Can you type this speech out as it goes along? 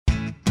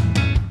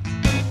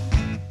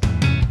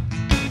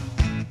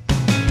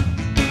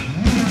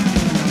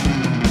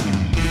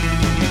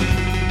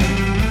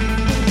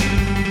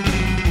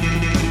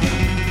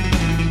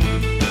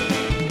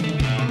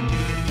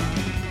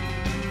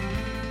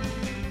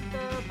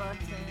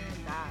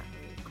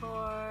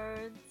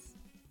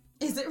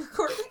Is it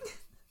recording?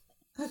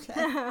 Okay.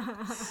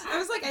 I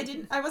was like,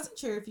 I wasn't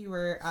sure if you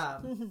were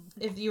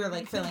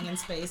like filling in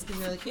space because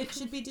you're like, it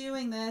should be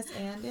doing this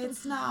and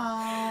it's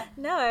not.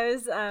 No, I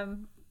was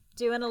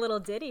doing a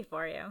little ditty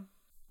for you.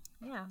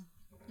 Yeah.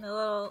 A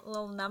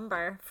little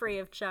number free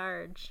of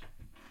charge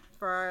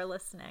for our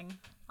listening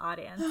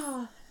audience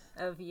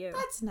of you.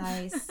 That's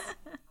nice.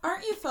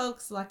 Aren't you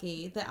folks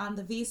lucky that on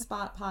the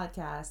V-Spot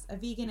podcast, a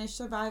veganish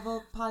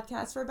survival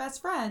podcast for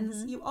best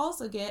friends, you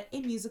also get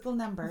a musical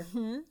number?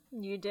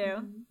 You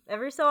do.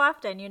 Every so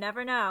often. You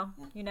never know.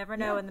 You never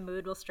know when the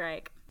mood will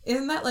strike.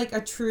 Isn't that like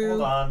a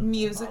true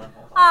music?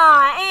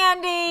 Aw,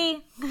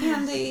 Andy!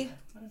 Andy.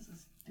 What is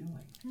this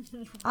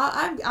doing?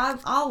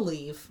 I'll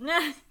leave.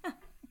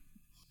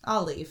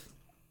 I'll leave.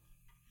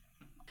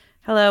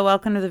 Hello,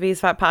 welcome to the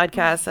V-Spot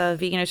podcast, a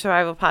veganish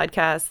survival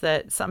podcast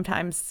that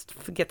sometimes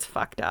gets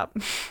fucked up.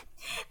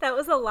 That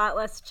was a lot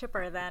less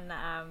chipper than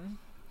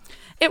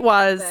it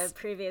was the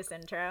previous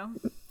intro.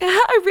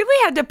 I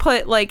really had to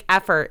put like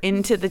effort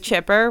into the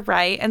chipper,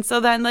 right? And so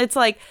then it's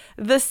like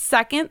the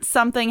second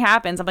something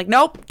happens, I'm like,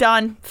 nope,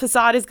 done.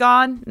 Facade is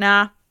gone.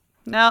 Nah,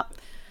 no.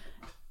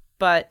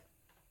 But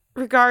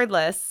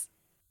regardless,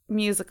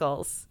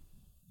 musicals.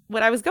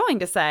 What I was going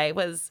to say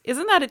was,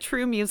 isn't that a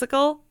true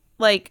musical?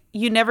 Like,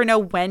 you never know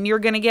when you're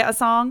going to get a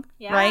song,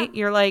 right?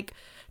 You're like,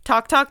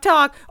 talk, talk,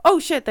 talk. Oh,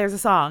 shit, there's a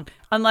song.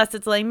 Unless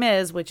it's Les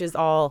Mis, which is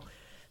all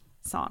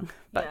song.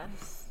 But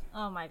yes.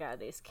 Oh, my God,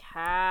 these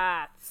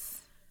cats.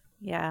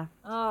 Yeah.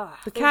 Oh,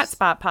 the Cat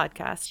Spot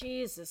podcast.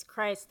 Jesus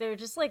Christ. They're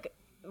just, like,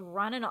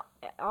 running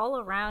all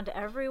around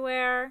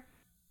everywhere.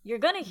 You're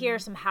going to hear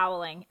some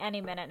howling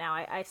any minute now,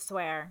 I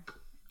swear.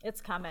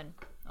 It's coming.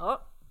 Oh,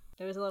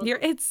 there's a little...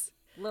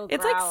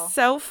 It's like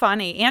so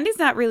funny. Andy's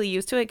not really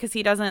used to it because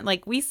he doesn't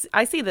like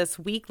I see this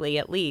weekly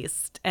at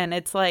least, and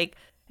it's like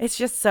it's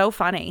just so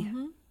funny.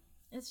 Mm-hmm.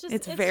 It's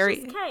just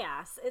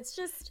chaos. It's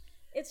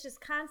just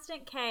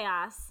constant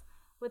chaos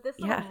with this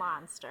little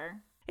monster.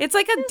 It's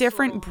like a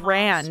different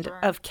brand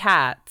of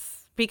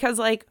cats because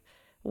like,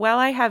 well,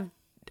 I have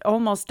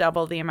almost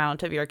double the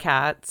amount of your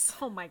cats.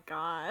 Oh my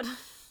God.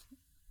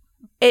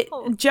 It,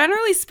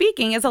 generally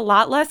speaking, is a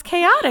lot less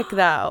chaotic,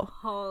 though.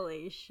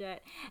 Holy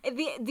shit.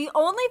 The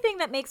only thing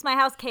that makes my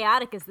house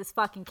chaotic is this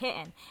fucking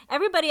kitten.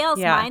 Everybody else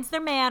minds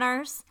their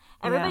manners.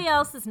 Everybody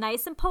else is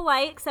nice and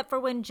polite, except for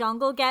when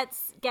Jungle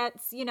gets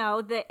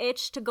the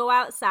itch to go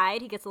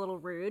outside. He gets a little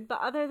rude.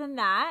 But other than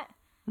that,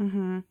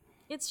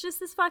 it's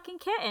just this fucking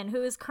kitten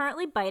who is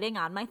currently biting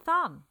on my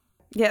thumb.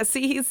 Yeah,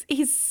 see,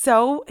 it's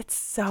so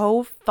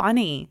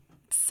funny.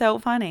 It's so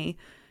funny.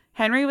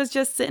 Henry was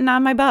just sitting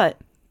on my butt.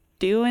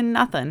 Doing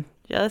nothing,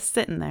 just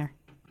sitting there.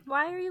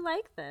 Why are you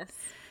like this?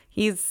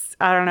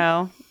 I don't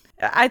know.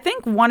 I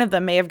think one of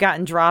them may have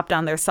gotten dropped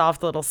on their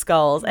soft little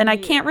skulls, and I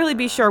can't really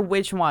be sure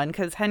which one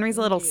because Henry's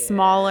a little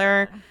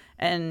smaller,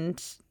 and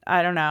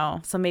I don't know.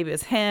 So maybe it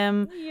was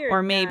him,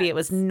 or maybe it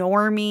was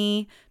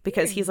Normie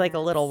because he's like a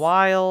little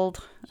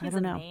wild. I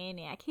don't know.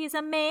 He's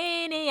a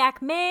maniac.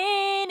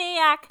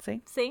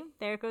 See,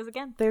 there it goes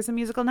again. There's a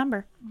musical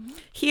number.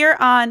 Here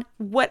on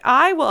what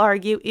I will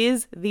argue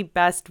is the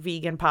best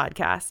vegan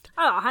podcast.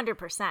 Oh,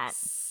 100%.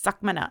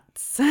 Suck my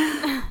nuts.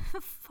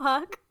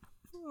 Fuck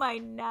my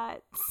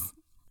nuts.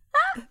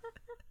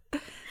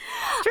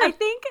 I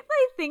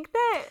think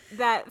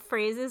that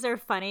phrases are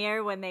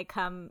funnier when they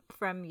come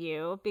from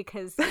you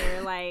because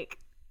you're like,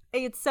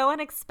 it's so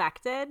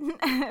unexpected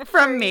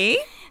from me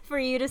for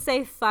you to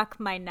say fuck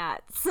my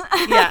nuts.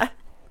 Yeah.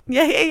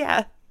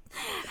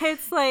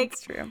 It's like,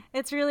 it's true.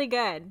 It's really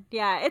good.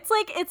 Yeah. It's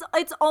like,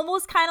 it's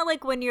almost kind of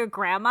like when your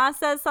grandma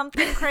says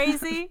something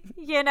crazy,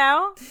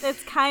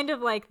 it's kind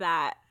of like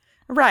that.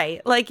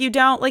 Right. Like you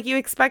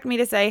expect me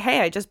to say,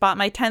 hey, I just bought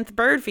my 10th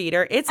bird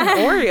feeder. It's an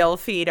Oriole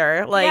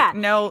feeder. Like,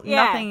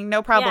 nothing,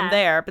 no problem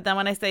there. But then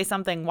when I say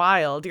something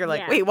wild, you're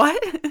like, wait, what?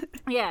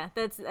 Yeah,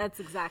 that's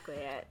exactly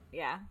it.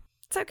 Yeah.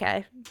 It's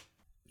okay.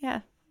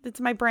 Yeah.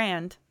 It's my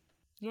brand.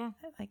 Yeah.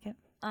 I like it.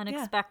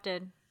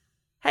 Unexpected.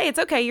 Yeah. Hey, it's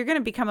okay. You're going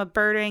to become a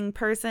birding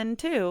person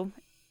too.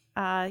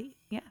 Yeah.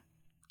 Yeah.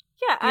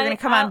 You're going to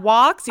come on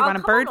walks? You want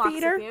a bird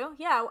feeder?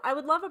 Yeah, I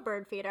would love a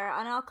bird feeder,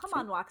 and I'll come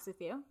on walks with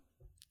you.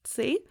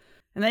 See?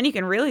 And then you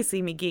can really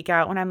see me geek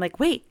out when I'm like,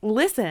 wait,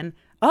 listen.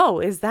 Oh,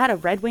 is that a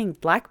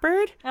red-winged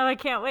blackbird? Oh, I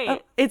can't wait. Oh,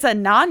 it's a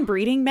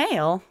non-breeding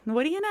male.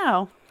 What do you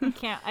know?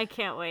 I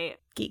can't wait.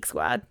 Geek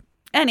Squad.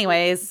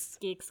 Anyways.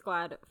 Geek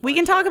Squad. We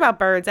can talk about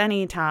birds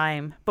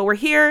anytime, but we're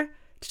here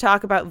to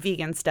talk about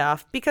vegan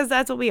stuff because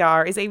that's what we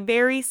are, is a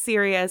very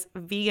serious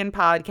vegan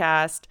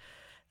podcast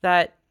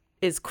that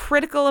is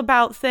critical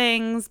about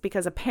things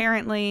because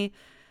apparently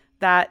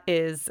that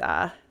is...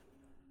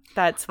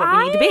 that's what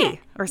we need to be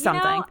or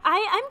something.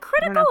 I'm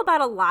critical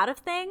about a lot of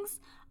things.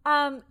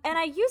 And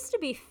I used to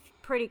be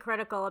pretty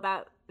critical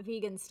about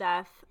vegan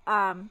stuff.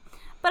 But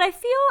I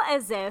feel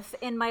as if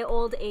in my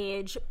old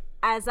age,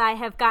 as I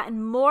have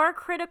gotten more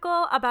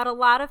critical about a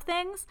lot of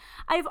things,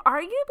 I've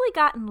arguably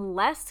gotten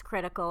less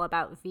critical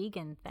about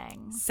vegan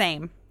things.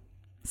 Same.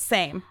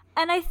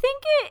 And I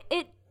think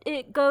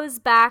it goes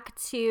back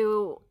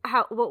to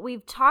what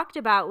we've talked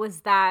about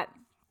was that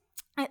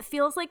it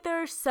feels like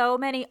there are so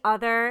many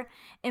other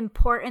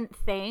important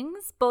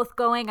things both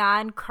going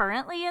on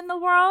currently in the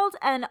world,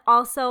 and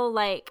also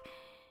like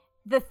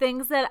the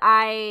things that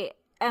I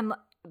am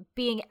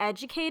being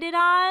educated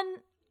on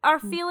are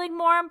feeling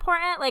more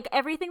important. Like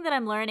everything that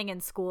I'm learning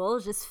in school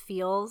just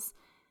feels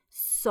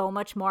so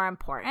much more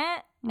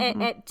important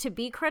to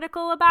be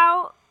critical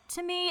about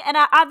to me. And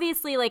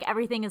obviously like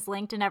everything is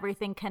linked and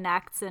everything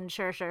connects, and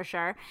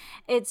sure.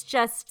 It's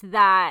just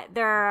that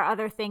there are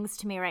other things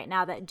to me right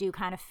now that do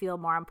kind of feel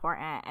more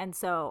important. And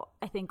so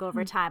I think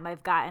over time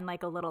I've gotten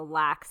like a little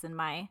lax in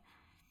my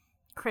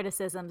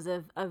criticisms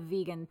of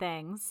vegan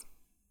things.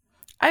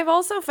 I've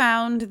also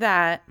found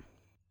that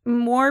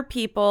more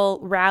people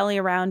rally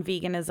around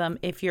veganism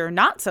if you're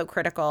not so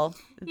critical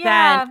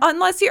than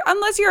unless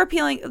you're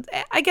appealing.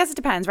 I guess it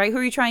depends, right? Who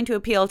are you trying to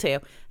appeal to?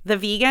 The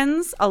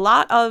vegans, a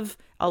lot of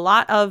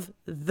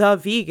the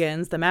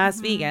vegans, the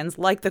mass vegans,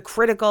 like the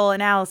critical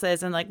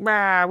analysis and like,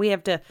 rah, we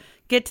have to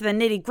get to the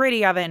nitty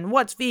gritty of it and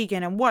what's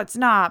vegan and what's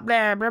not,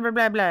 blah, blah, blah,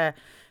 blah, blah.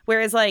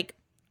 Whereas like,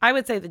 I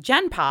would say the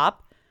Gen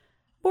Pop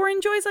or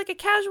enjoys like a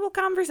casual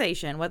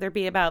conversation, whether it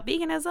be about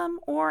veganism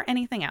or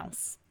anything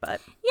else.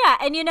 But yeah,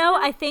 and you know,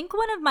 I think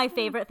one of my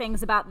favorite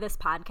things about this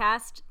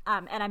podcast,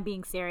 and I'm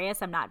being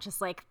serious, I'm not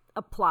just like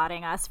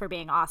applauding us for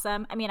being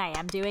awesome. I mean, I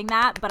am doing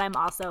that, but I'm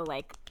also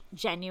like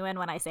genuine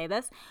when I say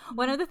this.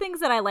 One of the things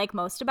that I like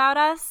most about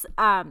us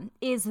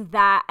is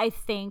that I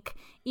think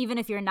even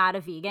if you're not a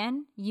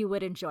vegan, you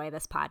would enjoy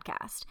this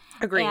podcast.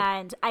 Agreed.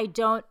 And I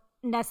don't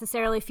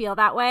necessarily feel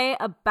that way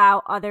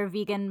about other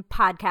vegan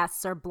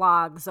podcasts or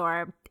blogs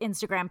or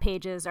Instagram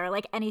pages or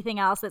like anything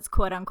else that's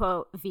quote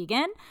unquote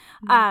vegan.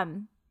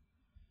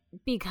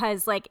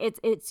 Because like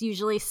it's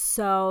usually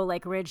so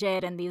like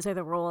rigid and these are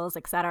the rules,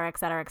 et cetera, et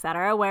cetera, et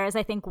cetera. Whereas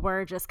I think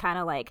we're just kind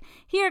of like,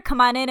 here,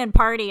 come on in and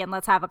party and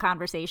let's have a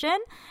conversation.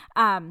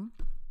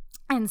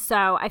 And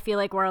so I feel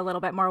like we're a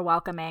little bit more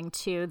welcoming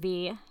to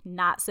the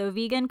not so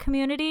vegan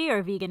community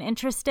or vegan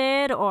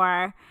interested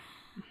or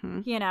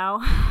you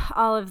know,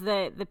 all of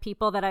the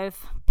people that I've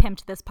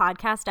pimped this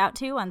podcast out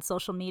to on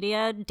social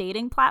media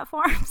dating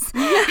platforms.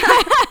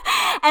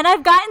 And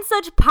I've gotten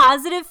such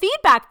positive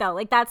feedback though.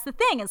 Like that's the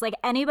thing, is like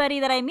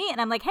anybody that I meet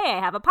and I'm like, hey, I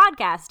have a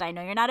podcast. I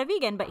know you're not a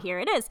vegan, but here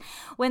it is.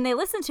 When they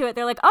listen to it,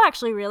 they're like, oh, I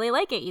actually really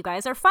like it. You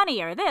guys are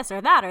funny or this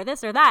or that or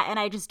this or that. And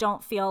I just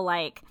don't feel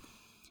like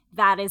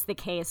that is the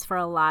case for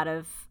a lot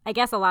of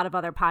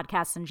other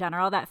podcasts in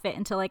general that fit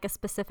into like a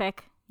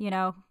specific, you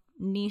know,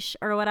 niche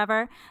or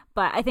whatever.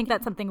 But I think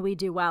that's something we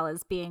do well,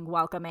 is being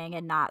welcoming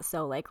and not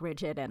so like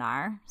rigid in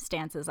our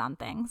stances on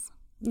things.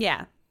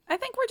 Yeah. I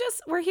think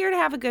we're here to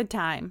have a good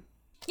time.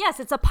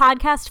 Yes, it's a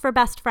podcast for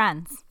best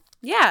friends.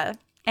 Yeah.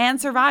 And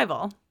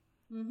survival.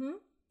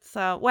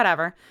 So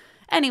whatever.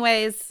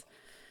 Anyways.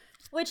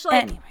 Let's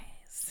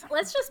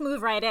just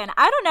move right in.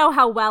 I don't know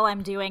how well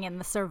I'm doing in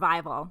the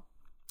survival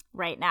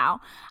right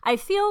now. I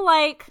feel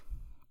like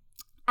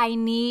I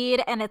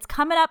need, and it's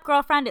coming up,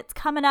 girlfriend, it's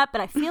coming up,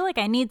 but I feel like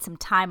I need some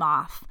time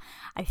off.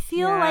 I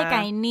feel like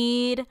I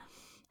need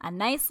a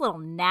nice little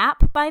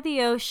nap by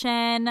the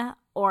ocean,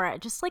 or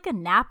just like a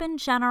nap in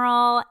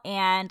general,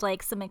 and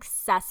like some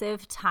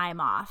excessive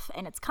time off.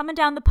 And it's coming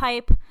down the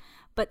pipe,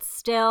 but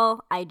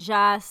still, I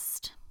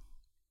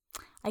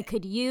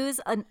could use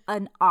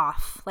an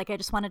off. Like I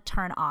just want to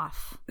turn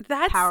off.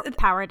 That's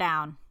power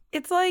down.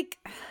 It's like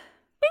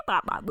boop,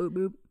 bop, bop, boop,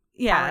 boop.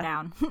 Yeah. Power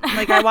down.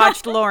 Like I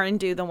watched Lauren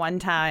do the one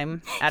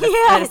time at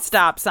a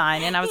stop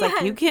sign, and I was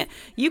like, you can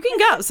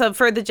go. So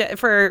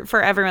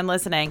for everyone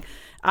listening,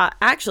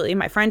 actually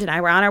my friend and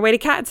I were on our way to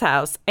Kat's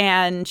house,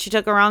 and she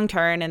took a wrong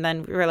turn, and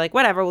then we were like,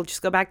 whatever, we'll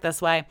just go back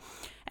this way.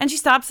 And she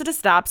stops at a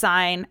stop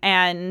sign,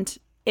 and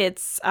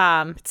it's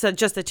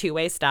just a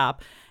two-way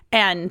stop,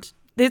 and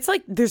it's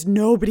like there's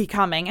nobody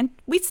coming, and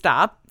we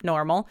stop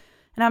normal,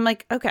 and I'm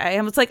like, okay.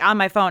 And it's like on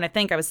my phone, I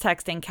think I was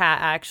texting Kat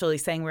actually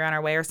saying we're on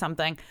our way or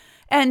something.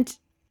 And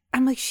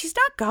I'm like, she's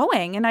not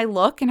going. And I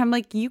look and I'm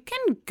like, you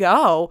can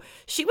go.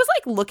 She was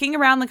like looking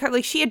around the car,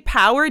 like she had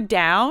powered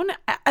down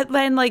and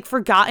then like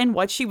forgotten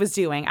what she was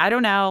doing. I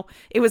don't know.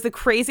 It was the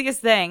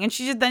craziest thing. And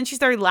she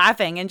started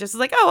laughing and just was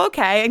like, oh,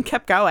 okay. And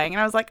kept going. And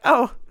I was like,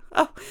 oh,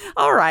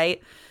 all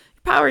right.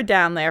 Powered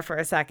down there for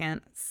a second.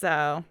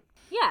 So.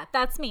 Yeah,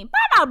 that's me.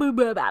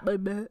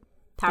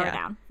 Power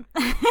down.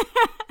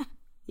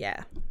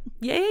 Yeah.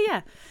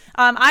 Yeah.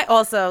 I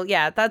also,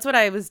 that's what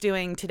I was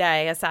doing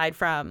today, aside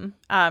from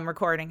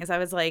recording, is I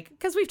was like,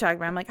 because we've talked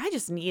about, I'm like, I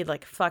just need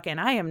like fucking,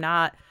 I am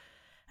not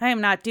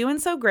doing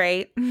so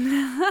great.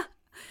 And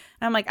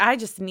I'm like, I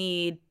just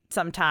need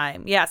some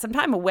time. Yeah, some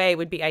time away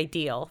would be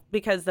ideal,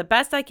 because the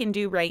best I can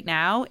do right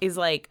now is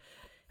like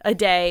a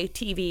day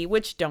TV,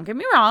 which don't get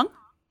me wrong,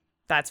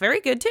 that's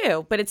very good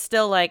too. But it's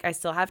still like, I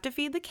still have to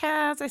feed the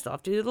cats. I still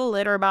have to do the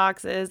litter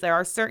boxes. There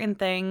are certain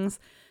things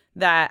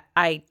that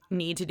I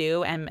need to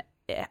do, and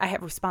I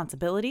have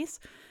responsibilities,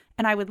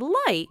 and I would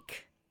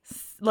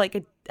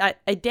like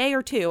a day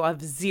or two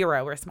of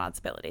zero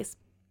responsibilities,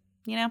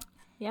 you know?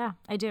 Yeah,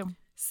 I do.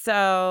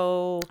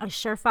 So I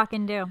sure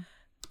fucking do.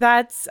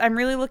 I'm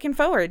really looking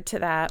forward to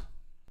that.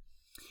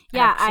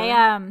 Yeah,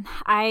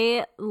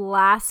 I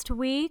last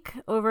week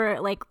over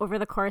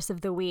the course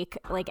of the week,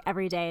 like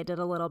every day I did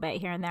a little bit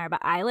here and there,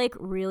 but I like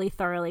really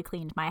thoroughly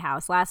cleaned my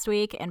house last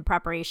week in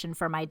preparation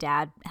for my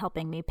dad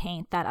helping me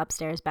paint that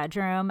upstairs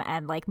bedroom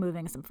and like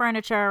moving some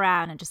furniture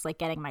around and just like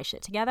getting my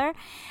shit together.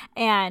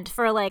 And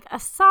for like a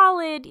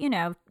solid,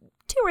 2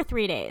 or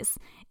 3 days,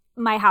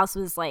 my house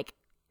was like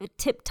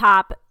tip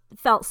top.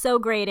 Felt so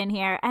great in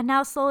here, and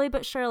now slowly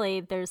but surely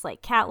there's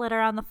like cat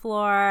litter on the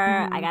floor.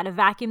 I gotta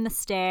vacuum the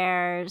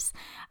stairs,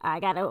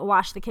 I gotta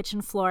wash the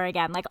kitchen floor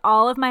again. Like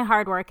all of my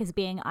hard work is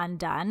being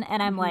undone,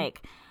 and I'm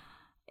like,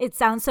 it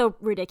sounds so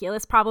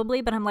ridiculous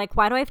probably, but I'm like,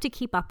 why do I have to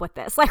keep up with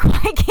this? Like,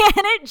 why can't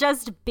it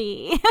just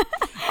be?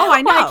 Oh,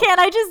 I know. Why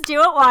can't I just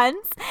do it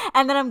once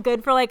and then I'm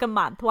good for like a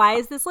month? Why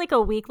is this like a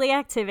weekly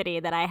activity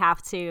that I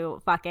have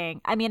to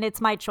I mean,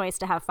 it's my choice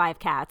to have 5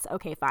 cats,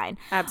 okay, fine,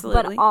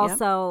 absolutely, but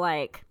also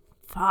like,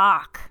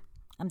 fuck,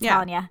 I'm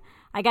telling you,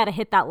 I got to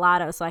hit that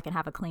lotto so I can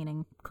have a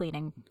cleaning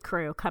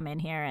crew come in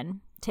here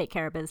and take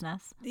care of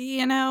business.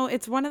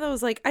 It's one of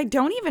those, like, I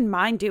don't even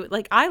mind doing,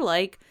 like,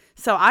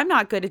 so I'm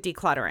not good at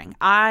decluttering.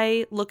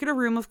 I look at a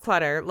room of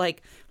clutter,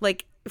 like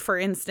for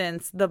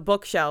instance, the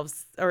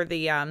bookshelves or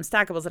the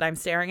stackables that I'm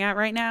staring at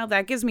right now,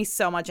 that gives me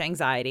so much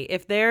anxiety.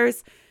 If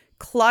there's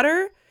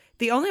clutter,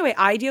 the only way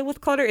I deal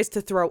with clutter is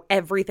to throw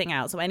everything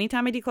out. So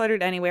anytime I declutter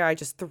it anywhere, I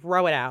just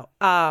throw it out.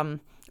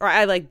 Or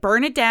I like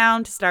burn it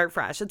down to start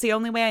fresh. That's the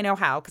only way I know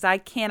how, because I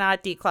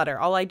cannot declutter.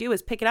 All I do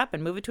is pick it up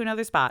and move it to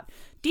another spot.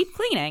 Deep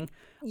cleaning,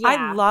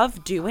 I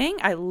love doing.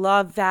 I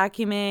love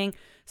vacuuming,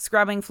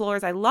 scrubbing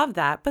floors. I love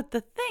that. But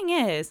the thing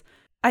is,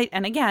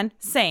 and again,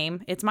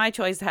 same. It's my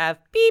choice to have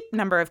beep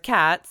number of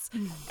cats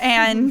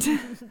and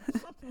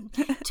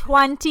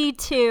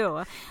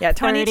 22. Yeah,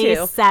 22.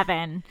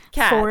 37.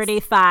 Cats.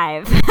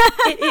 45.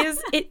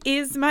 It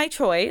is my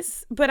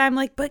choice. But I'm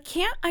like, but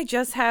can't I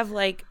just have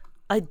like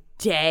a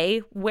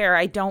day where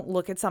I don't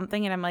look at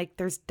something and I'm like,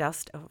 there's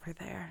dust over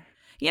there.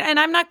 Yeah, and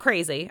I'm not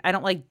crazy. I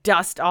don't like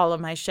dust all of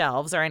my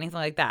shelves or anything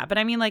like that. But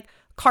I mean, like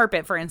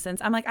carpet, for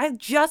instance. I'm like, I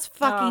just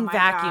fucking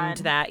vacuumed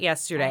that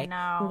yesterday. I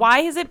know.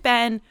 Why has it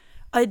been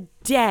a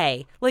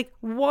day? Like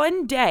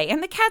 1 day.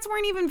 And the cats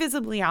weren't even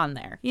visibly on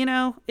there. And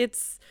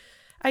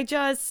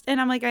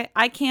I'm like,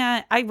 I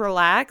can't, I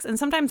relax. And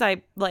sometimes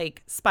I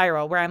like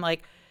spiral where I'm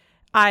like,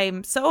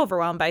 I'm so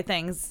overwhelmed by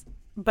things,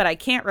 but I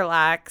can't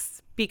relax.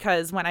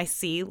 Because when I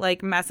see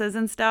like messes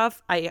and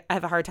stuff, I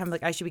have a hard time.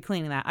 Like, I should be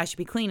cleaning that. I should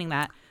be cleaning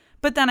that.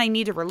 But then I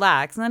need to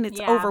relax. And then it's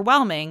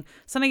overwhelming.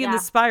 So then I get in the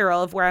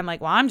spiral of where I'm like,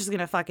 well, I'm just going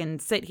to fucking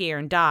sit here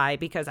and die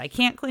because I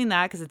can't clean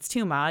that because it's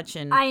too much.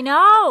 And I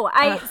know.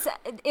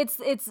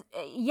 It's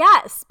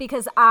yes,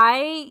 because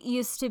I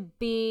used to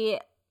be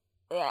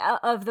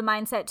of the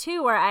mindset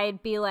too, where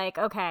I'd be like,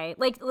 okay,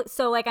 like,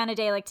 so like on a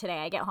day like today,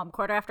 I get home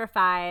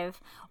 5:15.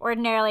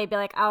 Ordinarily I'd be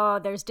like, oh,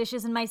 there's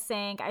dishes in my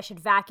sink, I should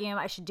vacuum,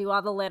 I should do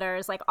all the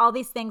litters, like all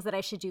these things that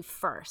I should do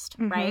first,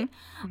 right?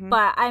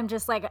 But I'm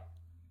just like,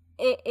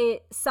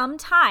 it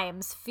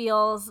sometimes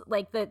feels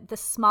like the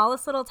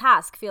smallest little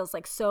task feels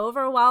like so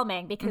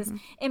overwhelming because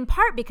in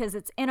part because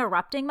it's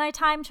interrupting my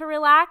time to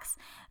relax,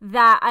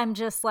 that I'm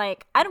just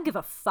like, I don't give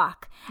a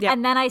fuck.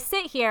 And then I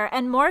sit here,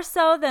 and more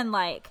so than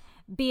like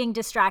being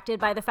distracted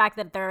by the fact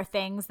that there are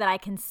things that I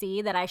can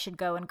see that I should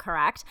go and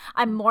correct,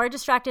 I'm more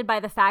distracted by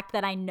the fact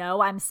that I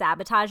know I'm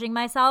sabotaging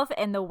myself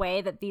in the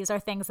way that these are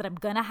things that I'm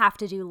gonna have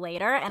to do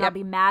later, and I'll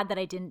be mad that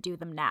I didn't do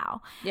them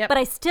now. But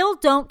I still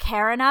don't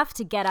care enough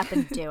to get up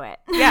and do it.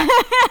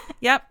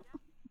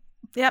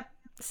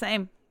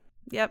 Same.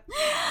 I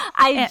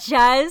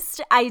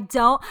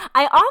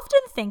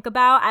often think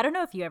about, I don't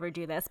know if you ever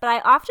do this, but I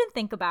often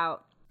think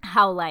about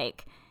how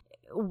like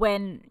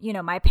when,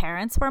 my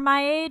parents were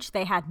my age,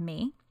 they had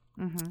me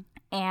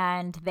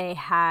and they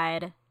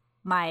had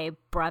my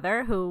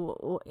brother,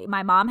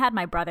 my mom had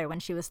my brother when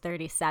she was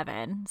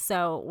 37.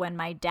 So when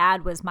my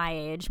dad was my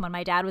age, when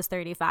my dad was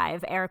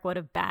 35, Eric would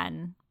have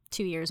been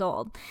 2 years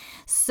old.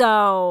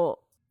 So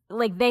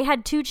like they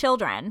had 2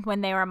 children when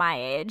they were my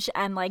age,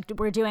 and like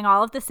were doing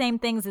all of the same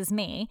things as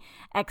me,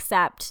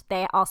 except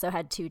they also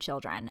had 2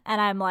 children. And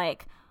I'm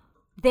like,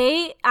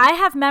 I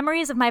have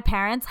memories of my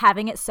parents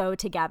having it so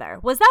together.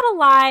 Was that a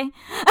lie?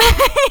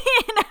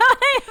 You know what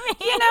I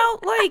mean?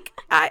 Like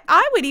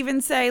I would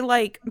even say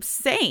like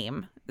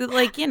same,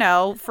 like,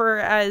 for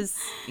as,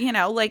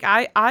 like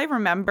I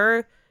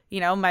remember,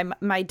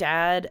 my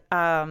dad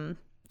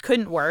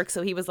couldn't work.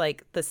 So he was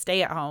like the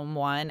stay at home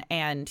one,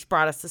 and he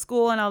brought us to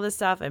school and all this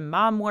stuff, and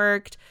mom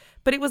worked.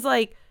 But it was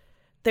like,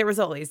 there was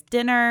always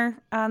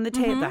dinner on the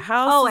table. The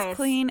house was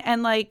clean.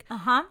 And like,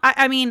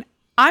 I mean,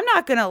 I'm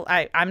not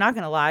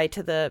gonna lie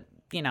to the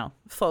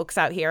folks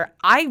out here.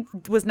 I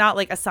was not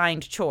like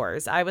assigned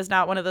chores. I was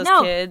not one of those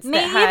kids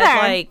that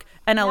had like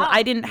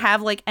I didn't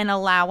have like an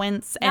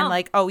allowance and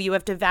like, oh, you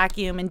have to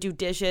vacuum and do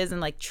dishes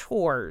and like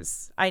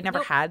chores. I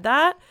never had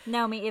that.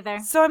 No, me either.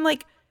 So I'm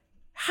like,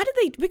 how did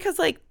they? Because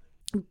like,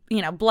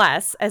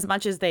 bless, as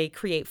much as they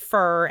create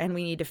fur and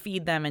we need to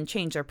feed them and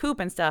change their poop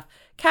and stuff,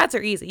 cats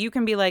are easy. You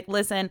can be like,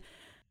 listen,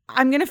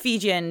 I'm gonna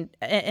feed you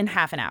in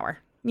half an hour.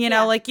 You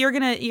know, like you're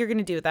gonna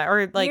do that,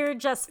 or like you're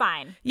just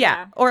fine.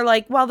 Yeah. Or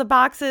like, well, the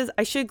boxes,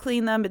 I should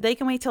clean them, but they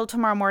can wait till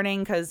tomorrow morning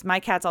because my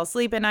cats all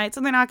sleep at night,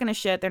 so they're not gonna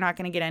shit. They're not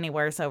gonna get any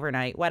worse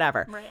overnight.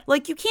 Whatever. Right.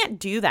 Like you can't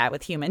do that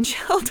with human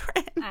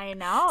children. I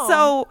know.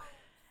 So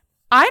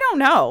I don't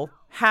know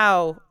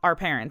how our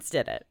parents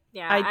did it.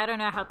 Yeah, I don't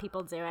know how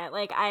people do it.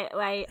 Like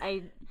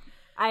I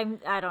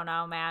don't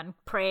know, man.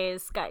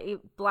 Praise God,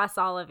 bless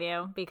all of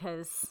you,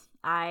 because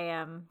I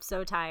am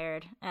so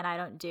tired and I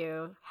don't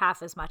do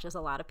half as much as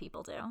a lot of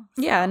people do.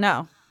 So. Yeah,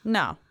 no.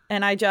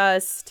 And I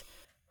just,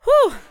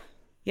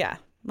 yeah.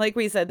 Like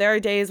we said, there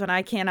are days when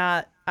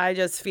I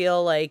just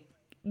feel like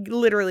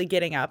literally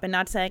getting up and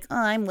not saying, oh,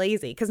 I'm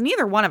lazy. Because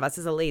neither one of us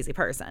is a lazy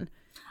person.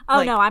 Oh,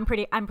 like, no, I'm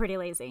pretty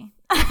lazy.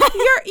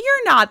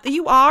 You're not.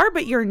 You are,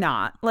 but you're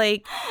not.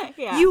 Like,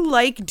 you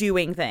like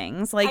doing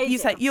things. Like you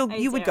said, you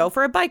would go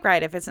for a bike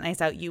ride if it's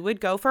nice out. You would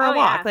go for a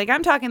walk. Yeah. Like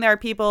I'm talking, there are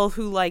people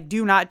who like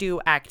do not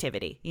do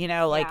activity. You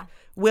know, like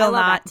will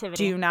not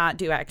activity. Do not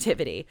do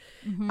activity.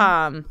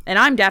 Mm-hmm. And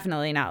I'm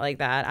definitely not like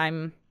that.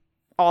 I'm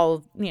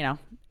all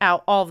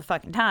out all the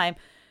fucking time.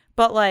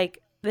 But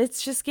like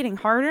it's just getting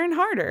harder and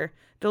harder.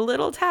 The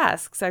little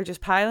tasks are just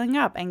piling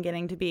up and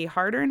getting to be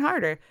harder and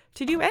harder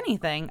to do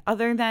anything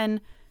other than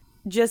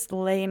just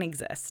lay and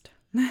exist.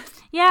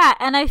 Yeah,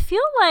 and I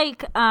feel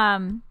like,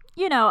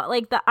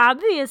 like the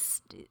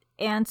obvious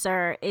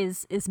answer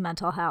is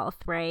mental health,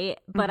 right?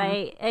 But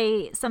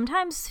I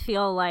sometimes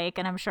feel like,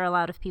 and I'm sure a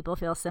lot of people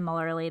feel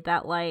similarly,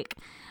 that like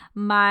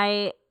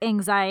my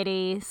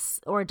anxiety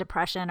or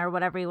depression or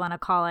whatever you want to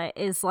call it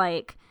is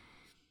like,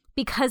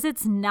 because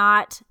it's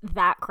not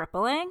that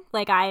crippling.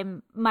 Like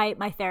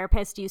my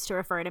therapist used to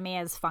refer to me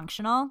as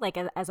functional, like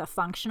as a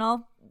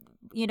functional,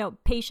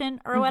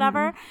 patient or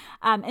whatever.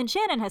 And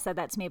Shannon has said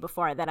that to me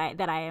before, that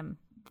I am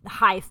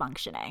high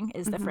functioning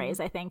is the phrase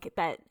I think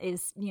that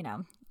is,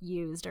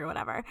 used or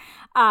whatever.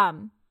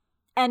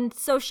 And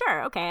so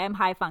sure, okay, I'm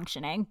high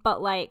functioning,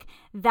 but like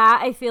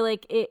that, I feel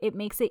like it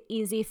makes it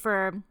easy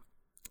for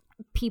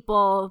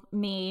people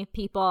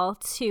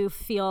to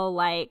feel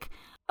like,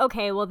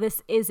 okay, well,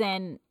 this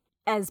isn't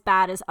as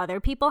bad as other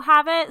people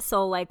have it,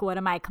 so like what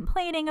am I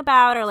complaining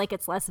about, or like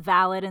it's less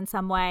valid in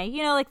some way,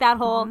 like that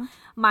whole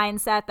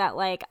mindset that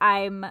like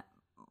I'm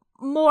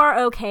more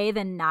okay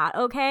than not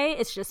okay.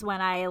 It's just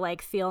when I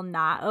like feel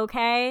not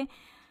okay,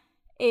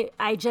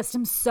 I just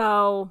am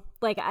so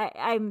like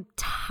I'm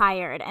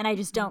tired and I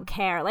just don't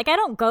care. Like I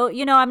don't go,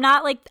 I'm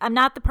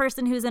not the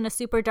person who's in a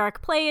super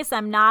dark place.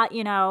 I'm not,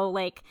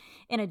 like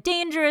in a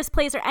dangerous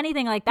place or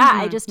anything like that.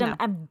 I just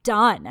I'm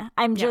done.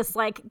 I'm just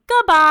like,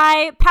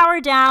 goodbye, power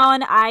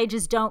down. I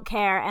just don't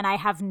care. And I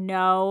have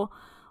no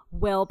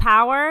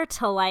willpower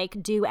to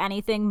like do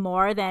anything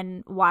more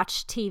than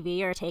watch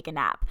TV or take a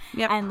nap.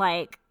 And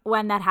like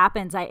when that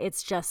happens,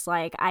 it's just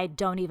like I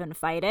don't even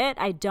fight it.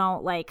 I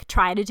don't like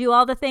try to do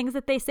all the things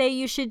that they say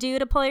you should do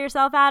to pull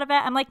yourself out of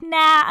it. I'm like,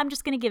 nah, I'm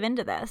just gonna give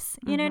into this.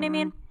 You know what I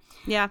mean?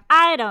 Yeah.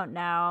 I don't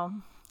know.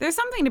 There's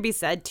something to be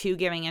said to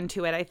giving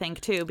into it, I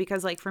think, too,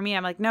 because like for me,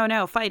 I'm like,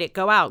 no, fight it,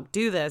 go out,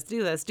 do this.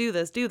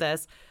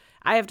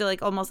 I have to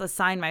like almost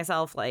assign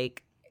myself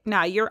like,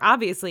 nah, you're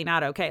obviously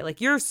not okay.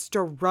 Like you're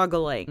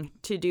struggling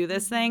to do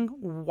this thing.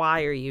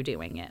 Why are you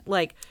doing it?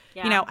 Like,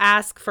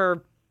 ask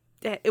for,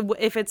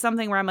 if it's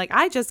something where I'm like,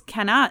 I just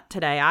cannot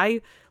today. I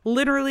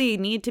literally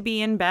need to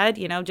be in bed,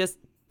 just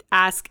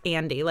ask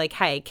Andy, like,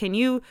 hey, can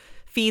you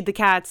feed the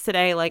cats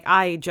today? Like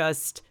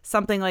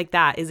something like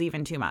that is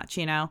even too much,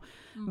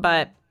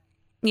 But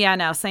yeah,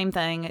 no, same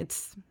thing.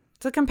 It's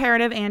a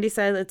comparative. Andy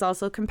said it's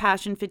also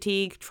compassion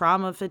fatigue,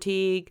 trauma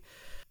fatigue,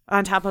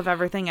 on top of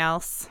everything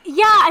else.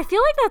 Yeah, I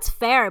feel like that's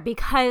fair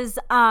because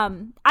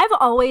I've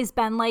always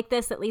been like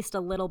this, at least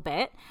a little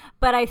bit.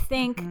 But I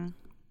think,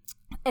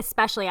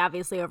 especially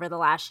obviously over the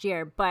last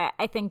year, but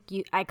I think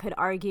I could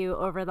argue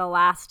over the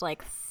last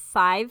like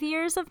 5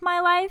 years of my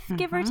life,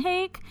 give or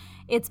take,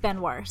 it's been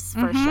worse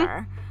for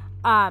sure.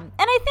 And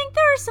I think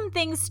there are some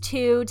things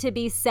too to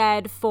be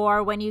said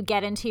for when you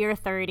get into your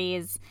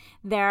 30s,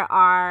 there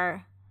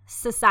are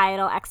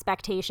societal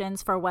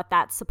expectations for what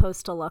that's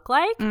supposed to look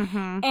like.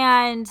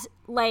 And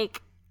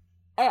like,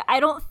 I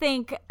don't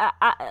think,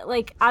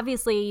 like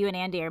obviously you and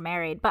Andy are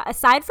married, but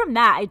aside from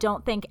that, I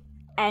don't think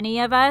any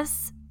of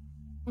us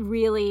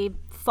really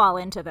fall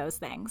into those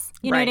things.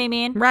 You know what I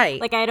mean? Right.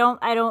 Like I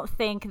don't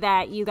think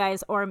that you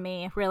guys or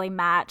me really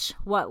match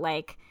what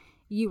like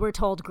you were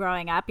told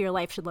growing up your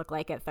life should look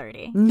like at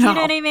 30. No. You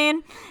know what I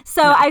mean?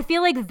 So I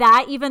feel like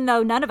that, even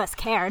though none of us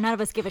care, none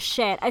of us give a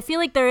shit, I feel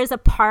like there is a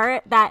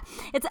part that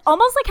it's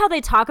almost like how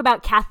they talk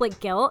about Catholic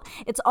guilt.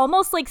 It's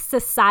almost like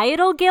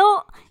societal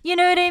guilt. You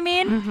know what I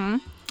mean?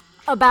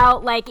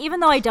 About like, even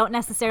though I don't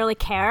necessarily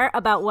care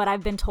about what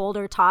I've been told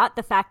or taught,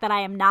 the fact that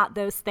I am not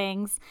those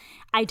things,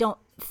 I don't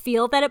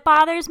feel that it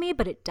bothers me,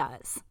 but it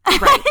does.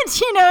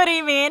 Right. You know what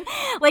I mean?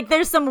 Like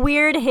there's some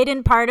weird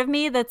hidden part of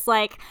me that's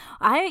like,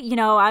 I'm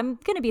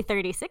going to be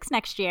 36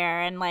 next year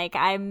and like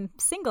I'm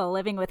single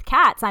living with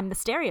cats. I'm the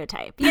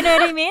stereotype. You know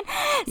what I mean?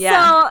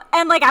 So,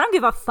 and like I don't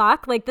give a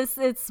fuck. Like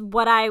it's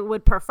what I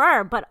would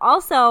prefer, but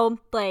also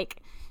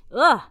like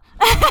ugh.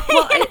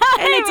 Well, and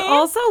it's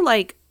also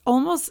like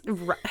almost,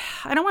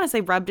 I don't want to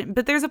say rubbed in,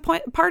 but there's a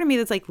part of me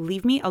that's like,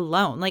 leave me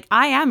alone. Like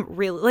I am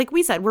really, like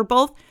we said, we're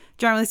both,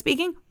 generally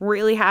speaking,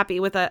 really happy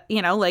with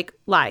like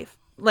life,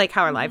 like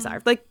how our lives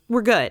are. Like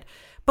we're good.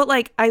 But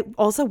like, I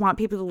also want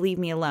people to leave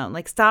me alone.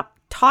 Like stop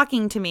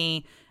talking to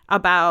me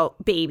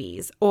about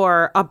babies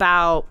or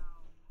about,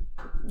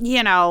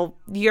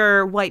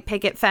 your white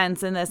picket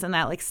fence and this and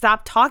that. Like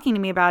stop talking to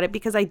me about it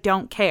because I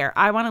don't care.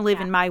 I want to live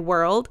in my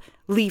world.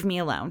 Leave me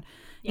alone.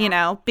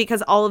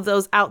 Because all of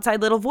those outside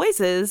little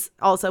voices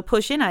also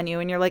push in on you.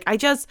 And you're like,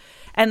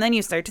 and then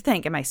you start to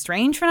think, am I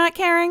strange for not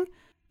caring?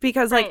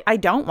 Because like, I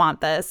don't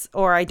want this,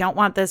 or I don't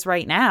want this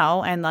right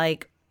now. And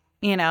like,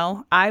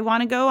 I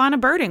want to go on a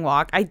birding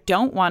walk. I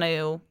don't want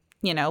to,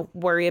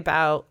 worry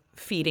about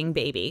feeding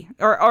baby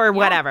or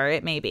whatever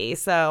it may be.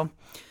 So,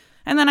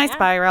 and then I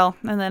spiral,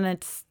 and then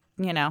it's,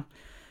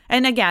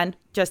 and again,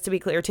 just to be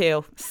clear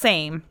too,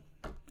 same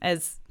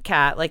as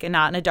Kat, like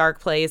not in a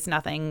dark place,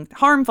 nothing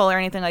harmful or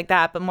anything like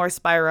that, but more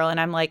spiral. And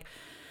I'm like,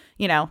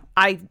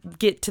 I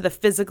get to the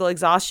physical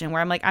exhaustion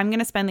where I'm like, I'm going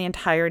to spend the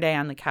entire day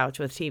on the couch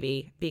with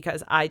TV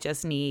because I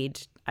just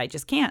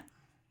can't.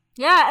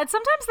 Yeah, and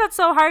sometimes that's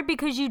so hard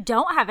because you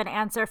don't have an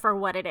answer for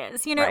what it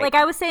is. Right. Like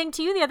I was saying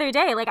to you the other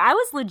day, like I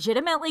was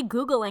legitimately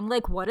Googling,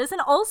 like, what does an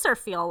ulcer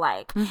feel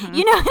like?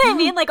 You know what I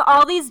mean? Like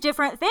all these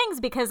different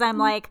things because I'm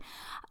like,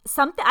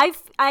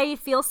 I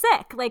feel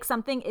sick, like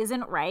something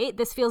isn't right.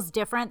 This feels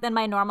different than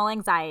my normal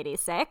anxiety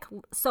sick.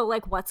 So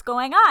like what's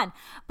going on?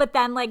 But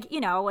then like,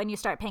 when you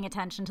start paying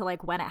attention to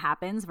like when it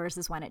happens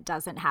versus when it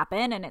doesn't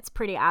happen, and it's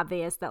pretty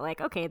obvious that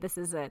like, okay, this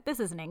is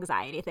an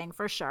anxiety thing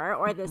for sure,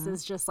 or this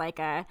is just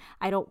like I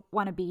don't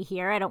want to be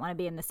here, I don't want to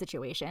be in this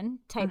situation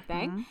type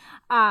thing.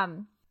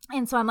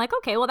 And so I'm like,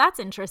 okay, well, that's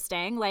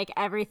interesting. Like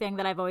everything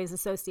that I've always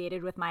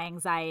associated with my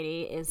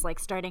anxiety is like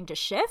starting to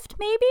shift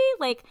maybe.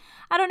 Like,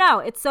 I don't know.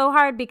 It's so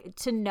hard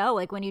to know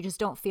like when you just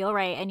don't feel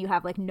right and you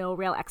have like no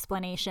real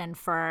explanation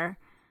for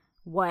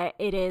what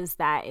it is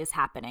that is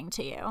happening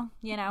to you,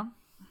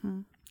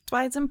 That's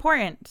why it's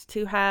important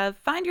to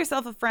find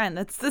yourself a friend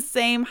that's the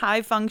same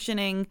high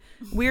functioning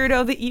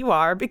weirdo that you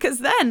are, because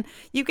then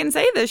you can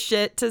say this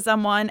shit to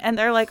someone and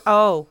they're like,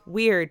 oh,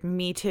 weird,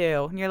 me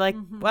too. And you're like,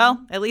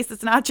 well, at least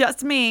it's not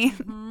just me.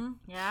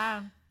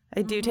 Yeah.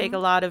 I do take a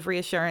lot of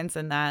reassurance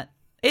in that.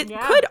 It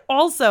could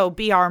also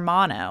be our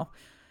mono.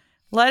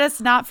 Let us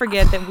not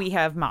forget that we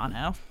have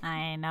mono.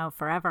 I know,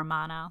 forever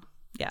mono.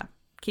 Yeah.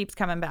 Keeps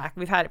coming back.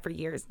 We've had it for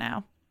years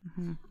now.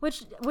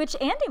 Which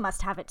Andy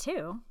must have it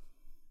too.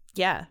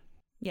 Yeah.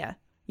 Yeah.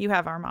 You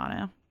have our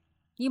mono.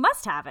 You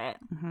must have it.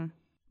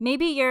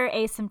 Maybe you're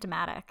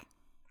asymptomatic.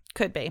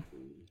 Could be.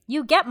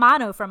 You get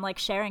mono from like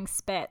sharing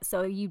spit,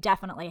 so you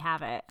definitely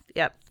have it.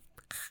 Yep.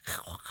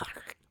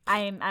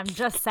 I'm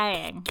just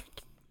saying.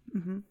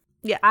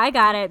 Yeah. I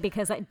got it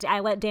because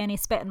I let Danny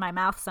spit in my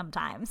mouth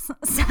sometimes.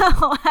 So,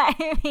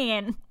 I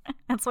mean,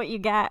 that's what you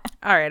get.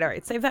 All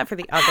right. Save that for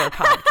the other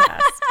podcast.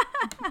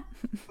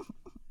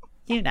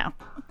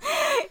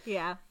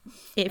 Yeah.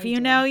 If you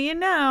know, you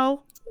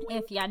know.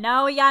 If you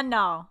know, you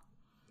know.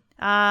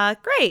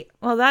 Great.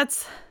 Well,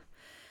 that's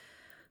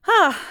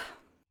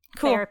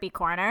cool. Therapy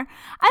corner.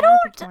 I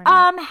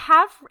don't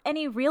have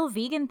any real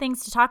vegan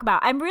things to talk about.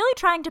 I'm really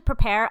trying to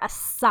prepare a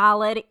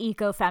solid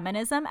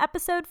ecofeminism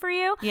episode for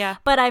you. Yeah.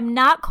 But I'm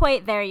not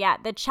quite there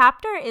yet. The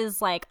chapter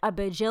is like a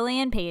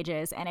bajillion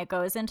pages and it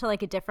goes into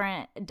like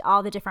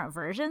all the different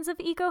versions of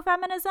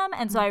ecofeminism.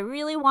 And so I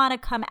really want to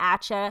come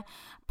at you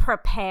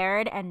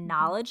prepared and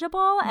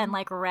knowledgeable and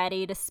like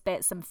ready to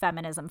spit some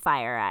feminism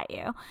fire at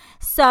you.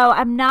 So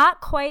I'm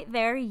not quite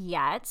there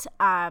yet.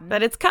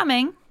 But it's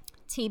coming.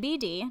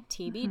 TBD.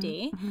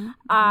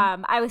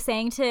 I was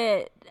saying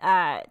to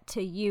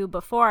you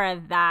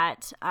before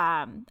that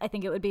I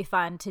think it would be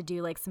fun to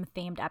do like some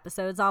themed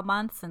episodes all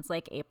month, since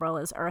like April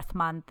is Earth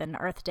Month and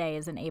Earth Day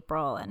is in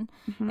April and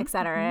et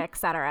cetera, et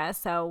cetera.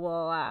 So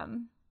we'll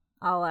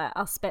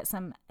I'll spit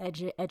some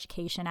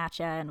education at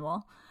you, and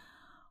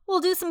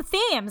we'll do some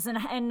themes and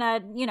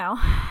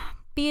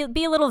be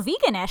a little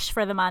veganish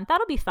for the month.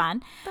 That'll be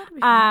fun.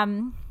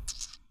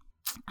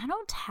 I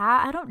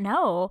don't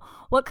know.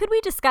 What could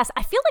we discuss?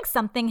 I feel like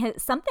something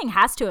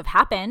has to have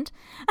happened.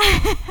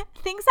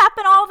 Things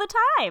happen all the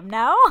time,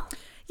 no?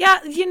 Yeah,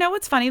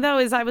 what's funny though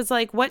is I was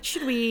like, what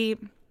should we?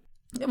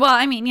 Well,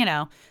 I mean,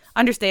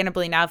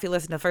 understandably now, if you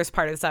listen to the first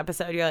part of this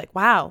episode, you're like,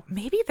 wow,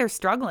 maybe they're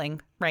struggling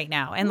right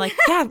now, and like,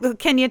 yeah,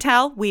 can you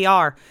tell? We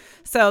are.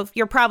 So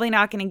you're probably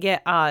not going to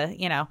get,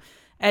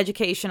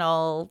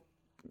 educational,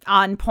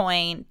 on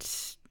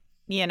point,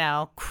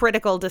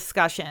 critical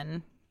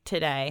discussion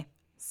today.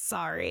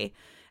 Sorry.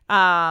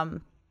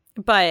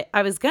 But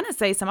I was going to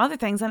say some other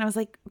things, and I was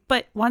like,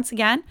 but once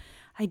again,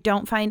 I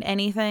don't find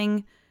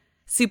anything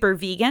super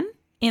vegan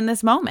in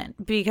this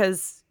moment,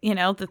 because,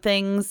 the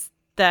things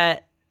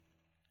that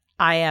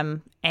I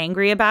am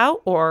angry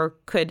about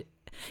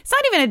it's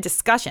not even a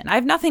discussion. I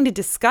have nothing to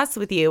discuss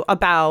with you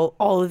about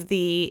all of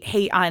the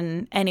hate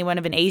on anyone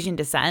of an Asian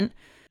descent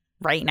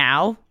right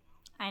now.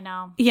 I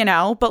know. You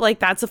know, but like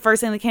that's the first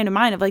thing that came to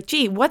mind of like,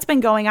 gee, what's been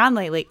going on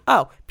lately?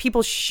 Oh,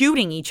 people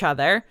shooting each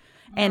other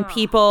and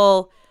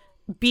people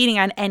beating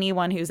on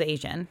anyone who's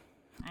Asian,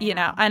 you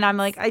know? And I'm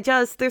like,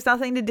 there's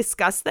nothing to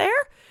discuss there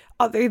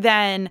other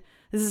than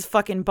this is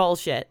fucking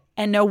bullshit.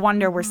 And no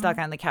wonder we're stuck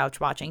on the couch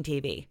watching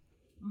TV.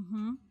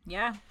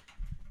 Yeah,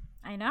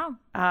 I know.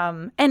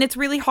 And it's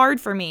really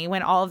hard for me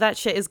when all of that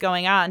shit is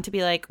going on to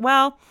be like,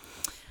 well,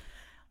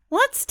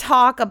 let's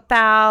talk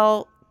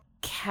about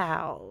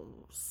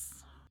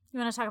cows. You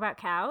want to talk about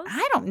cows?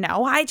 I don't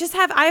know. I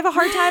have a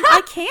hard time.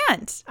 I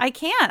can't.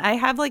 I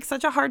have like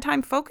such a hard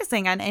time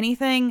focusing on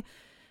anything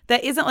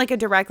that isn't like a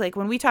direct, like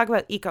when we talk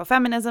about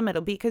ecofeminism,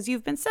 it'll be because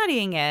you've been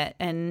studying it.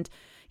 And,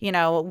 you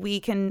know,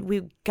 we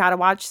got to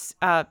watch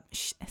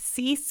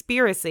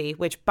Seaspiracy,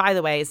 which by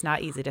the way is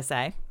not easy to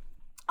say.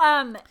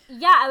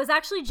 Yeah, I was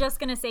actually just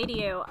going to say to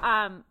you,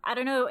 I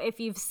don't know if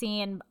you've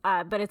seen,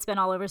 but it's been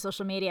all over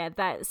social media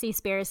that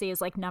Seaspiracy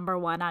is like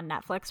 #1 on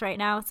Netflix right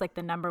now. It's like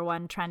the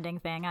 #1 trending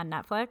thing on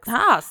Netflix.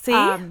 Ah, see?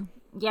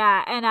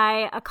 Yeah, and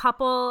a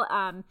couple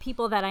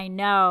people that I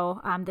know,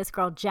 this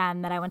girl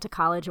Jen that I went to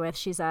college with,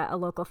 she's a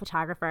local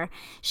photographer.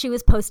 She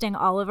was posting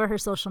all over her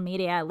social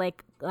media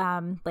like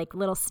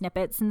little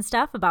snippets and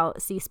stuff about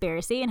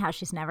Seaspiracy and how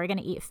she's never going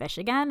to eat fish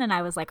again. And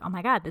I was like, oh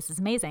my God, this is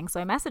amazing.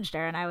 So I messaged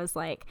her and I was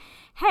like,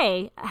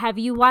 hey, have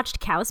you watched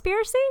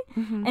Cowspiracy?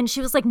 And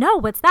she was like, no,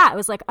 what's that? I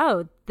was like,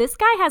 oh, this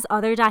guy has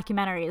other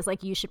documentaries.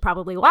 Like, you should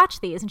probably watch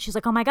these. And she's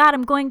like, oh my God,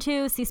 I'm going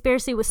to.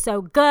 Seaspiracy was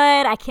so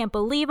good. I can't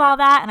believe all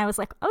that. And I was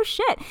like, oh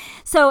shit.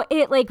 So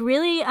it like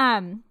really,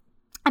 I'm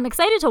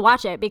excited to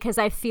watch it because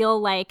I feel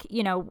like,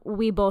 you know,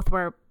 we both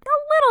were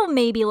a little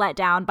maybe let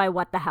down by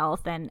What the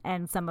Health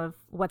and some of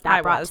what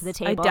that brought to the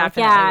table. I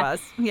definitely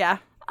was. Yeah.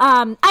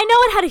 I know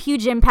it had a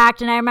huge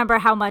impact, and I remember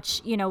how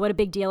much, you know, what a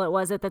big deal it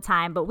was at the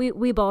time, but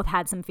we both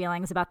had some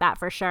feelings about that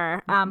for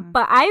sure.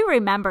 But I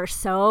remember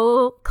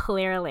so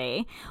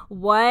clearly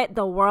what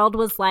the world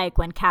was like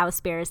when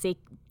Cowspiracy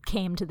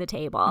came to the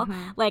table.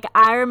 Like,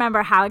 I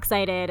remember how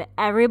excited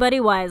everybody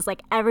was.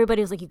 Like,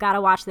 everybody was like, you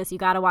gotta watch this, you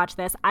gotta watch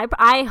this.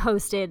 I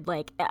hosted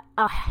like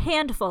a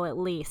handful at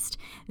least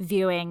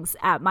viewings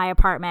at my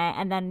apartment,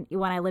 and then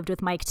when I lived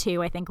with Mike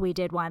too, I think we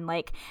did one.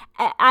 Like,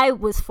 I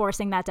was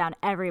forcing that down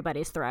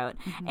everybody's throat,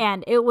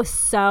 and it was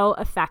so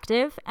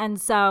effective. And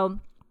so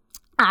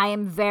I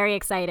am very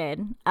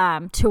excited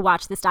to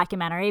watch this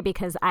documentary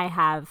because I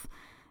have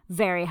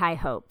very high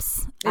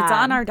hopes. It's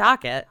on our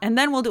docket, and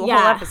then we'll do a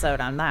whole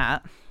episode on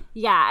that.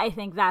 Yeah, I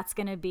think that's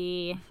going to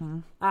be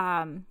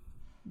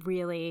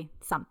really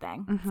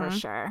something for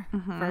sure.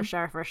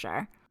 For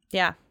sure.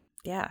 Yeah.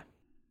 Yeah.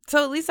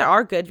 So at least there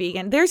are good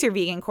vegan. There's your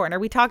vegan corner.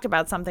 We talked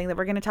about something that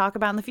we're going to talk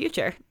about in the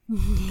future.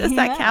 Does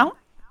that count?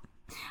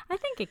 I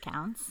think it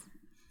counts.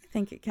 I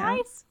think it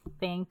counts. I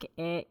think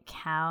it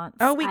counts.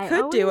 Oh, we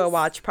could do a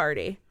watch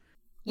party.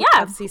 Yeah.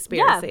 Of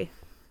Seaspiracy.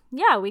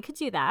 Yeah, we could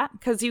do that.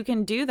 Because you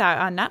can do that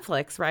on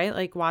Netflix, right?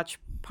 Like watch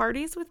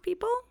parties with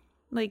people?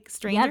 Like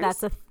strangers?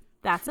 Yeah,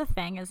 that's a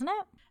thing, isn't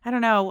it? I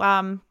don't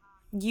know.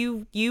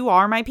 You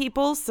are my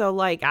people, so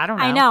like I don't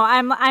know. I know.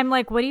 I'm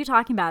like, what are you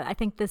talking about? I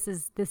think this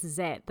is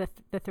it.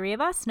 The three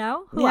of us?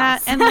 No? Who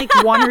else? And like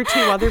one or two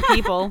other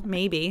people,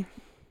 maybe.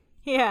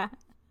 Yeah.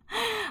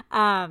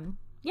 Yeah,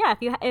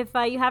 if you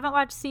haven't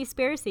watched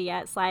Seaspiracy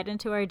yet, slide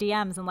into our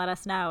DMs and let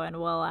us know,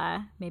 and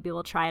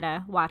we'll try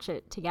to watch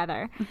it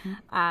together.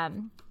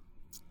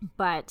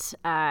 But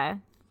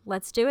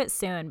let's do it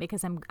soon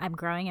because I'm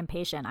growing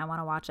impatient. I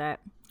want to watch it.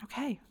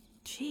 Okay.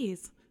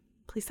 Jeez.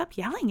 Please stop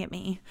yelling at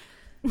me.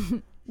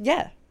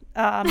 Yeah.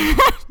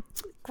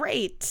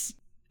 Great.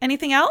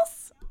 Anything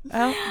else?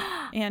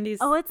 Oh, Andy's.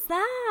 Oh, what's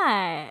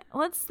that?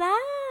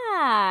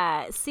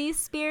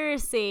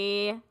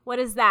 Seaspiracy. What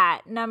is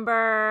that?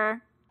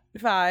 Number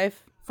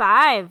 5.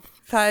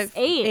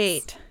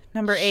 8.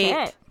 Number 8.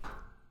 Shit.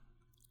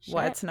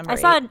 What's number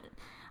 8?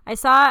 I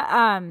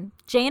saw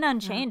Jane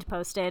Unchained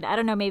posted. I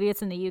don't know, maybe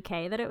it's in the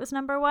UK that it was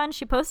number 1.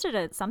 She posted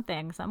it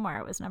somewhere.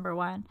 It was number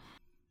 1.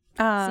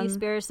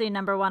 Seaspiracy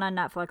 #1 on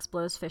Netflix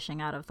blows fishing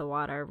out of the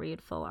water.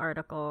 Read full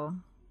article.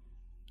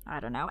 I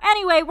don't know.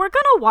 Anyway, we're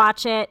gonna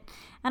watch it,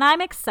 and I'm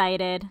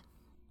excited.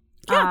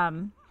 Yeah.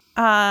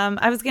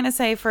 I was gonna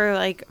say for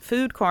like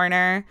food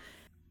corner,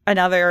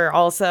 another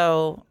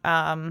also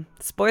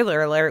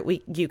spoiler alert.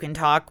 You can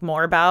talk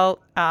more about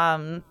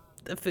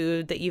the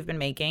food that you've been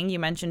making. You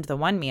mentioned the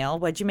one meal.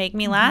 What'd you make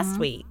me last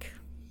week?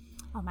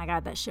 Oh my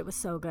God, that shit was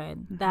so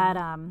good. That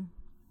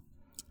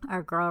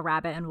our girl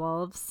Rabbit and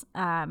Wolves.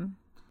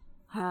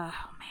 Oh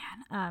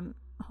man.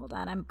 Hold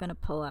on, I'm gonna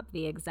pull up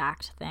the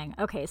exact thing.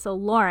 Okay, so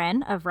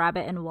Lauren of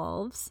Rabbit and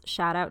Wolves,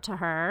 shout out to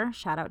her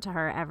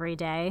every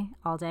day,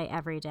 all day,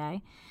 every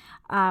day.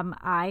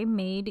 I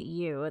made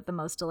you the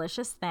most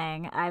delicious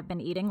thing. I've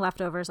been eating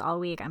leftovers all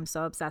week. I'm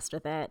so obsessed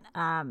with it.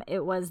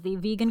 It was the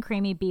vegan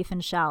creamy beef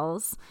and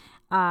shells,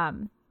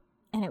 and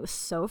it was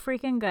so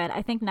freaking good.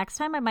 I think next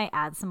time I might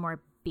add some more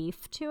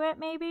beef to it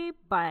maybe,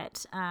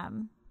 but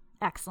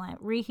excellent.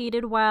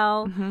 Reheated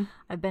well.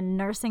 I've been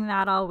nursing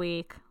that all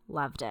week.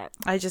 Loved it.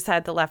 I just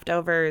had the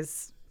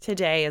leftovers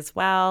today as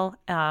well.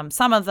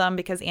 Some of them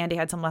because Andy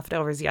had some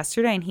leftovers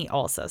yesterday, and he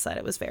also said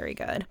it was very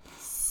good.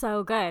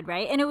 So good,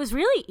 right? And it was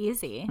really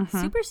easy.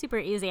 Super, super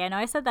easy. I know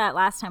I said that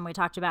last time we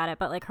talked about it,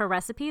 but like her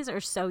recipes are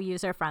so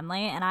user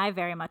friendly, and I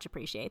very much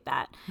appreciate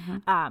that.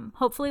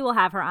 Hopefully we'll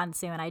have her on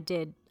soon. I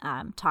did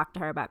talk to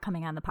her about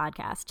coming on the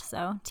podcast,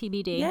 so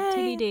TBD.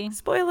 Yay. TBD.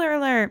 Spoiler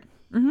alert.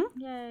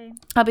 Yay.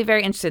 I'll be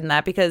very interested in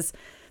that because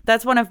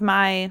that's one of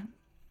my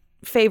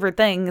favorite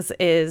things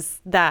is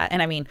that,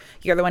 and I mean,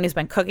 you're the one who's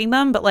been cooking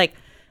them, but like,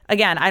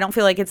 again, I don't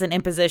feel like it's an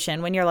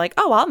imposition when you're like,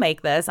 oh, I'll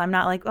make this. I'm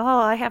not like, oh,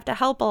 I have to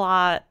help a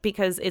lot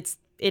because it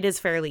is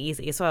fairly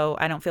easy. So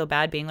I don't feel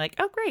bad being like,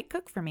 oh, great,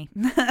 cook for me.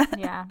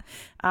 Yeah.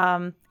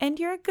 And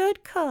you're a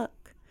good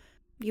cook.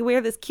 You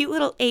wear this cute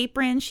little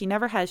apron. She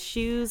never has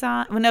shoes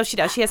on. Well, no, she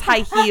does. She has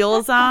high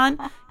heels on.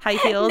 High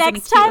heels and a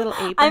cute little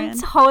apron. I'm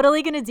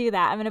totally going to do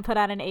that. I'm going to put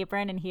on an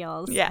apron and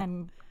heels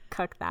and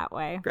cook that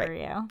way for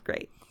you.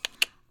 Great.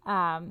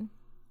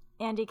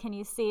 Andy, can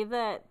you see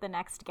the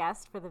next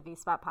guest for the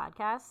V-Spot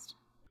podcast?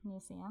 Can you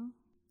see him?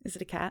 Is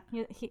it a cat?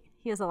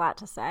 He has a lot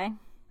to say.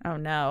 Oh,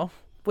 no.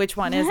 Which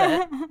one is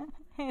it?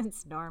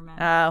 It's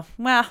Norman. Oh,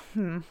 well,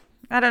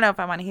 I don't know if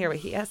I want to hear what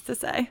he has to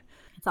say.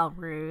 It's all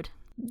rude.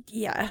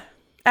 Yeah.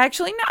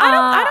 Actually, no,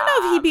 I don't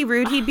know if he'd be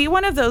rude. He'd be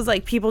one of those,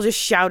 like, people just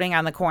shouting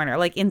on the corner,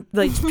 like, in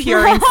like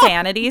pure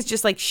insanity. Is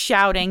just, like,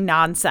 shouting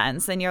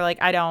nonsense. And you're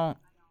like, I don't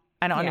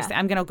understand.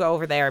 I'm going to go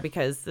over there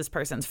because this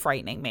person's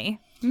frightening me.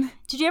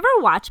 Did you ever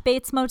watch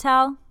Bates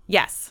Motel?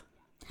 Yes.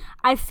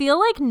 I feel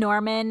like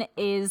Norman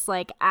is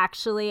like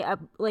actually a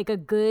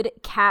good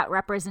cat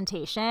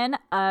representation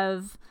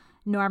of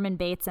Norman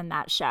Bates in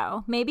that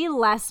show. Maybe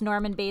less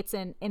Norman Bates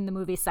in the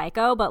movie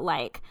Psycho, but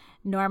like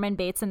Norman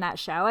Bates in that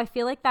show, I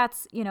feel like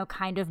that's,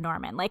 kind of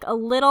Norman. Like a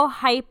little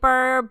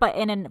hyper, but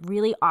in a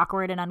really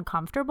awkward and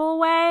uncomfortable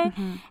way.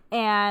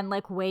 And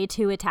like way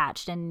too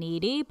attached and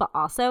needy, but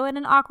also in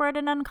an awkward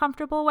and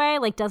uncomfortable way.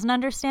 Like doesn't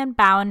understand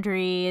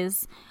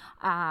boundaries.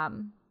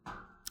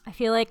 I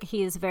feel like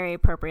he's very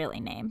appropriately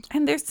named.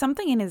 And there's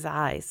something in his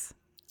eyes.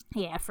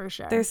 Yeah, for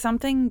sure. There's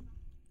something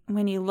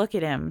when you look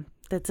at him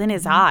that's in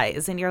his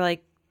eyes and you're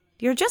like,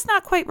 you're just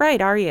not quite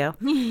right, are you?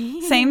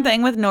 Same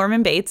thing with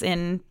Norman Bates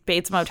in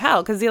Bates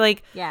Motel because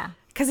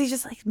because he's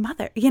just like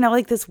mother,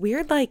 like this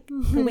weird like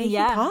the way he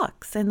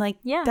talks and like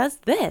does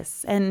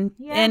this and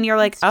you're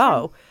like,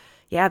 oh,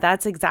 yeah,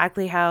 that's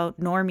exactly how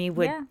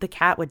Normie the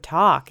cat would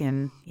talk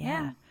and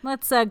Well,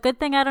 it's a good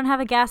thing I don't have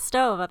a gas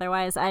stove,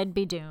 otherwise I'd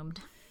be doomed.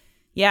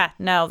 Yeah,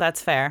 no,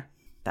 that's fair.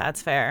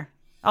 That's fair.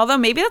 Although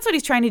maybe that's what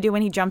he's trying to do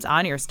when he jumps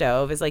on your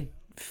stove is like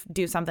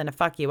do something to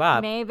fuck you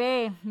up.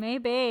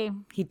 Maybe.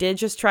 He did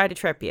just try to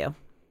trip you.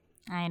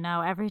 I know,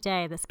 every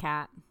day, this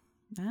cat.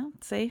 Well,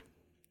 see,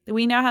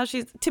 we know how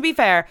she's, to be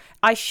fair,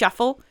 I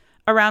shuffle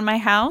around my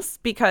house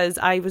because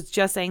I was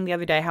just saying the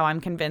other day how I'm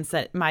convinced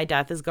that my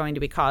death is going to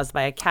be caused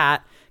by a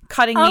cat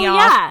cutting me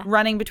off,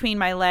 running between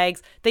my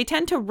legs. They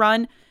tend to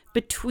run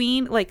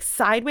between, like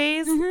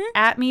sideways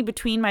at me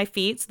between my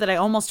feet so that I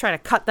almost try to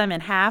cut them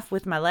in half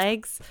with my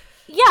legs.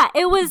 Yeah,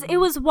 it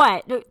was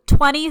what,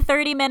 20,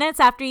 30 minutes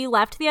after you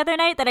left the other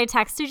night that I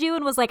texted you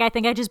and was like, I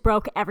think I just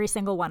broke every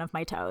single one of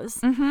my toes.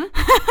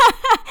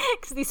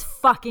 Because these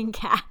fucking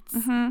cats.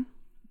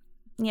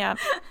 Yeah.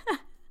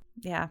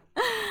 Yeah.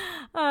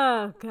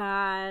 Oh,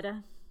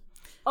 God.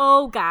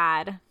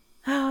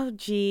 Oh,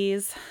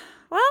 geez.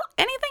 Well,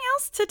 anything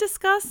else to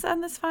discuss on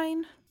this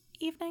fine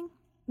evening?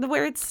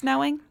 Where it's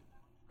snowing?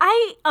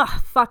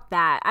 Fuck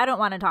that. I don't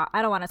want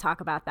to talk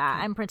about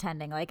that. I'm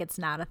pretending like it's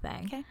not a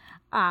thing. Okay.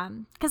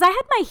 Because I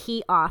had my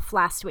heat off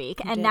last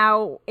week and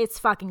now it's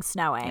fucking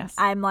snowing. Yes.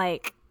 I'm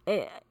like,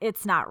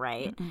 it's not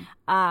right.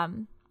 I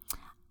don't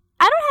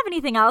have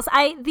anything else.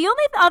 The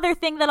only other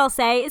thing that I'll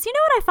say is, you know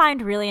what I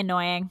find really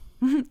annoying?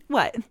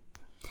 What?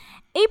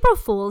 April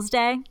Fool's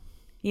Day.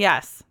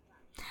 Yes.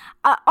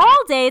 All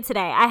day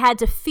today, I had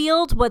to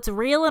field what's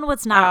real and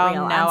what's not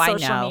real on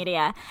social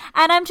media.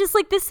 And I'm just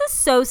like, this is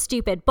so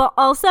stupid. But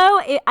also,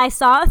 I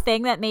saw a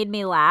thing that made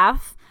me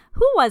laugh.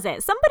 Who was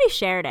it? Somebody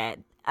shared it.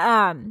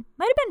 Might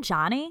have been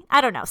Johnny.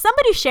 I don't know.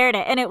 Somebody shared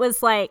it. And it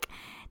was like,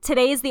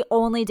 today is the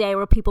only day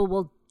where people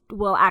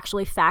will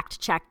actually fact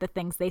check the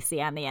things they see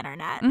on the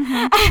internet.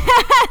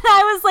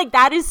 I was like,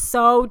 that is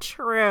so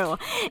true.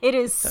 It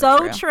is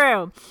so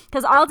true.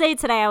 Because all day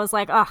today I was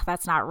like, oh,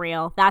 that's not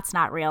real. That's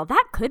not real.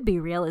 That could be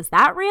real. Is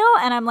that real?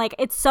 And I'm like,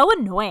 it's so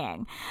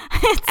annoying.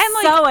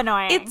 It's so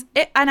annoying.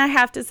 And I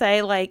have to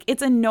say, like,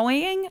 it's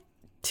annoying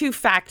to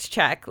fact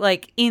check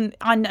like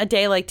on a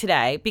day like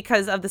today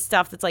because of the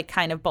stuff that's like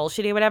kind of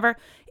bullshitty or whatever.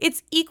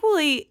 It's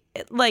equally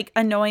like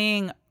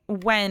annoying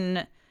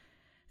when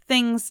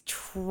things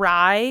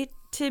try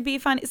to be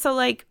funny. So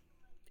like,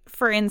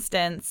 for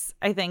instance,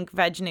 I think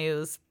Veg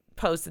News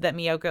posted that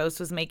Miyoko's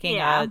was making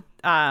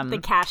the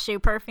cashew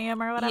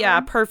perfume or whatever.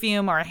 Yeah,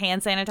 perfume or a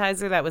hand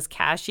sanitizer that was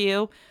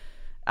cashew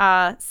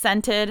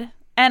scented.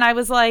 And I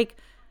was like,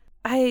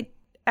 I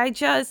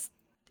just,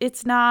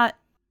 it's not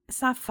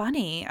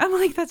funny. I'm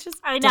like, that's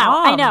just dumb.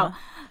 I know.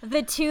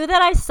 The two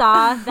that I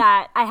saw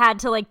that I had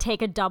to like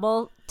take a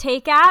double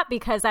take at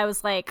because I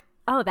was like,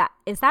 that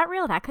is that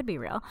real? That could be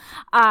real.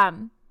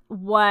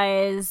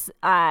 Was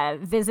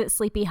Visit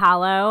Sleepy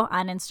Hollow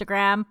on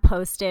Instagram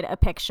posted a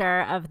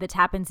picture of the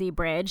Tappan Zee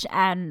Bridge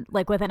and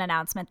like with an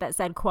announcement that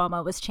said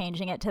Cuomo was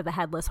changing it to the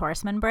Headless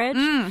Horseman Bridge.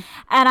 And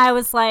I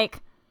was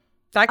like,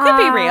 that could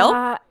be real.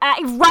 Right?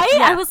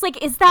 Yeah. I was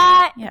like, is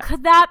that,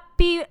 could that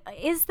be,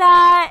 is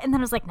that? And then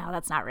I was like, no,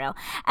 that's not real.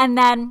 And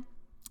then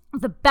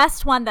the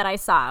best one that I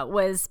saw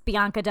was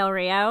Bianca Del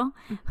Rio,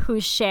 who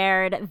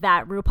shared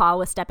that RuPaul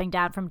was stepping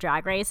down from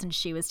Drag Race and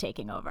she was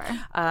taking over.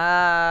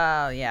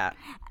 Oh, yeah.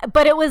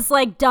 But it was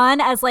like done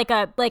as like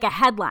a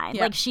headline.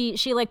 Like she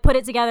like put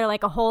it together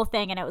like a whole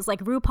thing, and it was like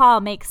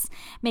RuPaul makes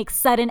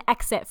sudden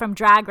exit from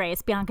Drag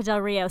Race. Bianca Del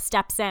Rio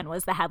steps in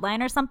was the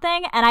headline or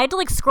something. And I had to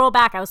like scroll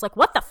back. I was like,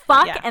 what the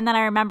fuck? Yeah. And then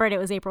I remembered it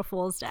was April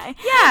Fool's Day.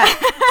 Yeah.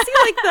 See,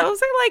 like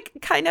those are like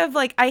kind of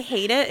like, I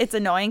hate it. It's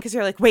annoying because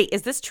you're like, wait,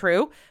 is this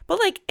true? But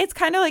like it's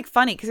kind of like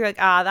funny because you're like,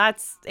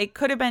 it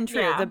could have been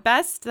true. Yeah. The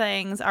best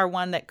things are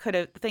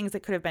things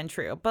that could have been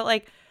true. But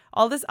like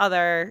all this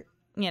other,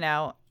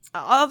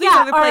 all these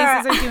other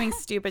places are doing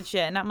stupid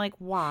shit. And I'm like,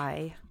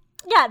 why?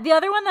 Yeah, the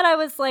other one that I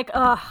was like,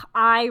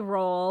 eye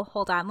roll.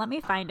 Hold on, let me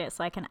find it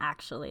so I can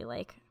actually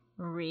like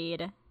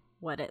read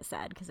what it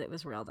said because it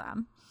was real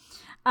dumb.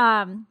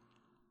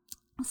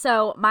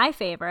 So my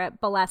favorite,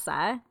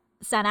 Bellesa,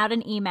 sent out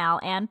an email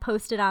and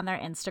posted on their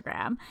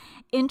Instagram,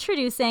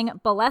 introducing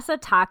Bellesa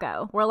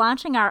Taco. We're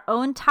launching our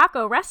own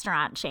taco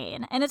restaurant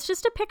chain. And it's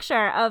just a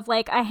picture of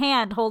like a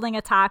hand holding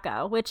a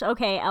taco, which,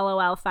 okay,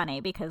 LOL,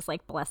 funny because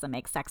like Bellesa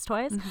makes sex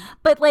toys. Mm-hmm.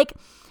 But like,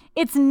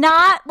 it's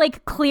not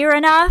like clear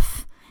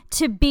enough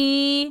to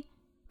be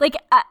like,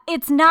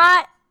 it's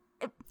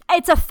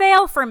a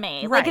fail for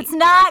me. Right. Like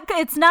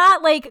it's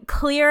not like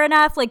clear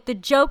enough. Like the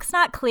joke's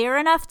not clear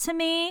enough to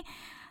me.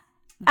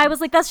 I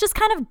was like, that's just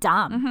kind of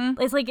dumb.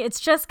 Mm-hmm.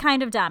 It's just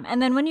kind of dumb.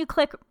 And then when you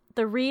click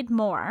the read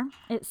more,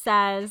 it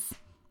says,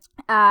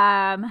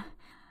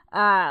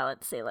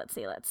 let's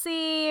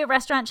see.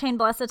 Restaurant chain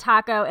Bellesa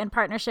Taco in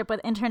partnership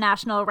with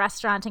international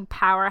restauranting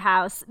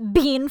powerhouse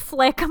Bean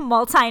Flick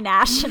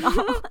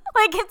Multinational.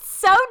 Like, it's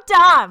so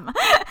dumb.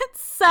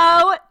 It's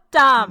so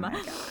dumb. Oh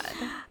my God.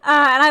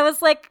 And I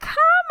was like,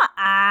 come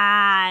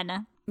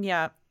on.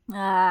 Yeah.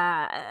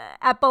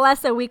 At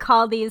Bellesa, we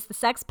call these the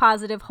sex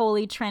positive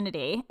holy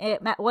trinity. It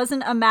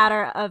wasn't a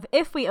matter of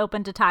if we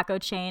opened a taco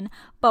chain,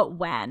 but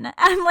when.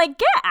 I'm like,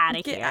 get out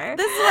of here.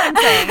 This is what I'm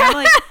saying. I'm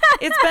like,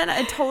 it's been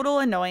a total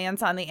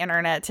annoyance on the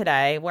internet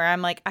today where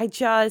I'm like,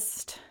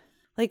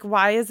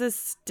 why is this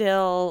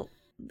still,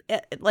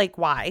 like,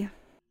 why?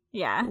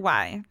 Yeah.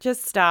 Why?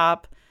 Just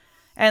stop.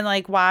 And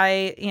like,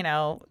 why,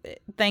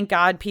 thank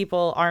God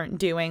people aren't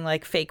doing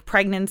like fake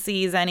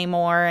pregnancies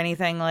anymore or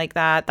anything like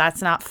that.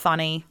 That's not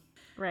funny.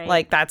 Right.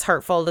 Like, that's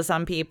hurtful to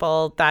some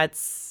people.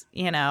 That's,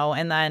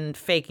 and then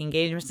fake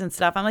engagements and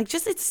stuff. I'm like,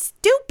 it's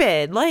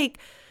stupid. Like,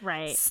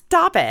 right.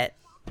 Stop it.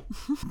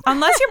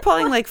 Unless you're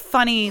pulling like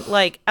funny,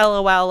 like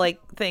LOL, like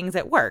things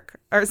at work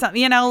or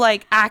something,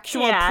 like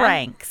actual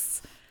pranks.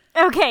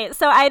 Okay,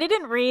 so I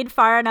didn't read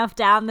far enough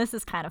down. This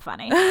is kind of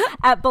funny.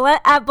 At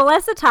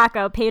Bellesa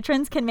Taco,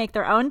 patrons can make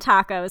their own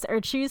tacos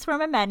or choose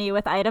from a menu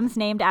with items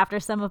named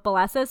after some of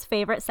Bellesa's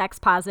favorite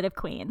sex-positive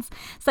queens,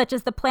 such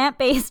as the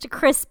plant-based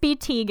Crispy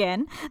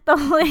Teigen, the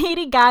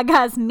Lady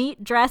Gaga's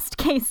meat-dressed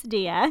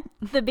quesadilla,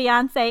 the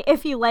Beyonce,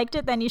 if you liked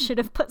it, then you should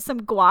have put some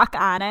guac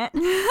on it,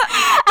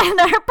 and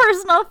our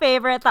personal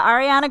favorite, the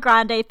Ariana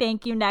Grande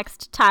Thank You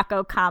Next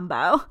taco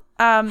combo.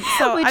 So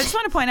I just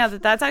want to point out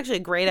that that's actually a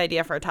great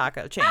idea for a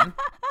taco chain.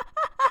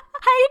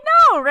 I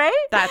know,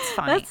 right? That's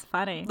funny. That's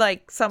funny.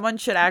 Like, someone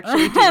should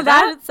actually do that.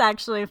 That's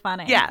actually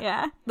funny.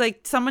 Yeah.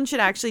 Like, someone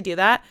should actually do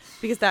that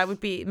because that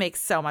would make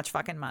so much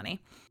fucking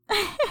money.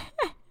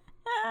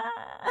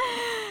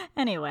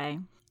 Anyway.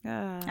 All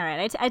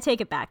right. I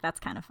take it back.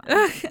 That's kind of funny.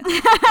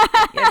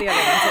 Yeah,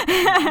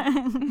 the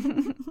other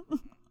one's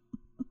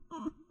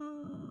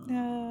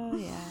Oh,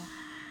 yeah.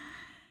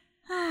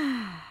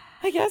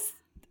 I guess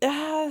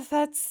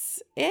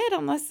that's it,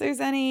 unless there's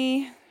I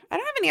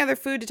don't have any other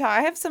food to try.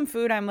 I have some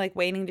food I'm like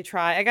waiting to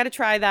try. I got to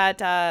try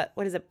that,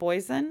 what is it,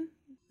 boysen?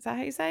 Is that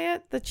how you say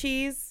it? The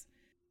cheese?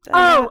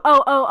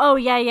 Oh,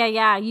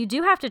 yeah. You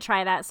do have to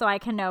try that so I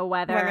can know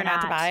whether or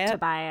not to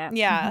buy it.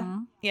 Yeah. Mm-hmm.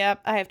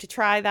 Yep. I have to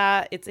try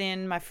that. It's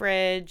in my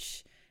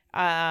fridge.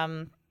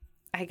 I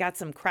got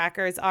some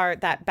crackers,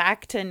 that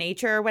Back to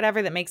Nature or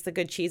whatever that makes the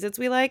good Cheez-Its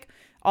we like.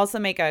 Also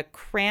make a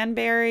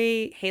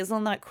cranberry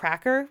hazelnut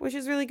cracker, which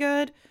is really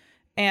good.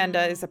 And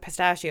there's a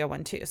pistachio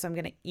one too. So I'm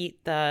going to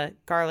eat the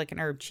garlic and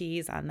herb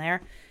cheese on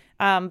there.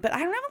 But I don't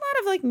have a lot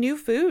of like new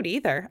food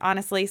either,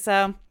 honestly.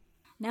 So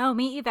no,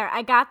 me either.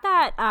 I got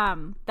that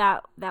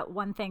that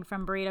one thing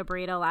from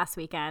Burrito last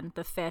weekend,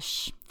 the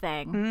fish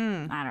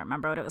thing. I don't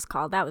remember what it was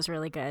called. That was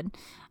really good.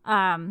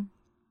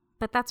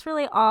 But that's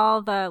really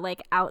all the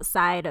like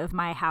outside of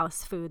my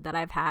house food that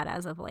I've had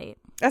as of late.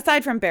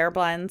 Aside from Bear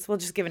Blends, we'll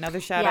just give another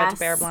shout out to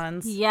Bear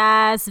Blends.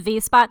 Yes,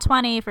 V-Spot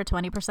 20 for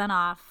 20%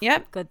 off.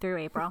 Yep. Good through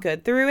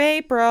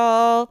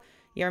April.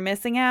 You're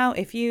missing out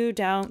if you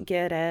don't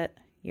get it.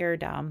 You're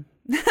dumb.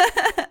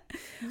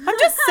 I'm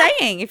just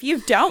saying, if you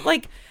don't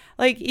like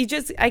you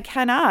just, I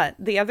cannot.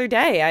 The other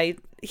day,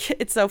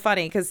 it's so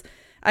funny because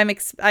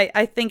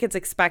I think it's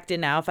expected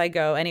now if I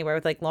go anywhere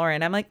with like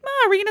Lauren, I'm like, Ma,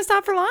 are we going to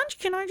stop for lunch?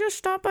 Can I just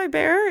stop by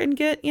Bear and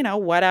get,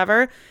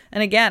 whatever?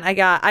 And again,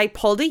 I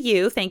pulled a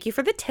U. Thank you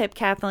for the tip,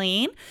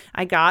 Kathleen.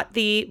 I got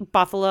the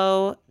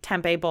buffalo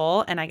tempeh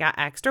bowl and I got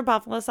extra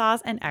buffalo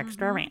sauce and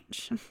extra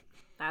ranch.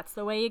 That's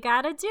the way you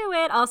got to do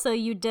it. Also,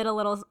 you did a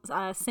little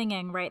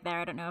singing right there.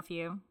 I don't know if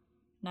you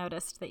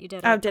noticed that you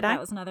did. Oh, did I? That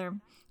was another,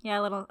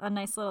 a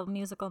nice little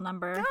musical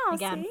number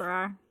again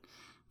for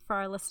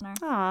our listener.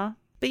 Aw.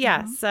 But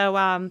yeah,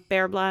 so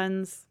Bear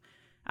Blends,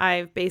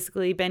 I've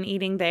basically been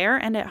eating there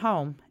and at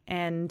home,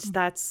 and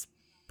that's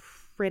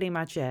pretty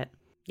much it.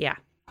 Yeah.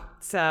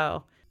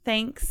 So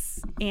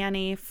thanks,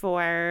 Annie,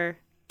 for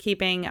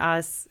keeping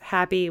us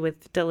happy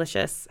with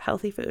delicious,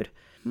 healthy food.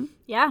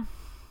 Yeah.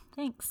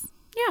 Thanks.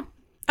 Yeah.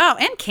 Oh,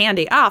 and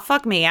candy. Oh,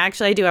 fuck me.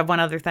 Actually, I do have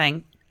one other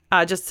thing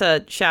just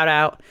to shout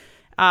out.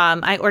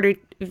 I ordered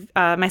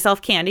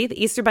myself candy.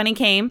 The Easter Bunny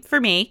came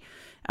for me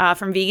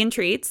from Vegan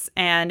Treats,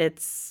 and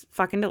it's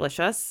fucking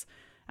delicious.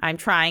 I'm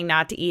trying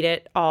not to eat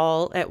it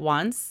all at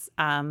once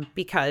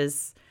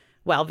because,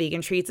 well,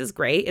 Vegan Treats is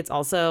great. It's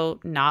also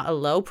not a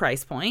low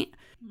price point.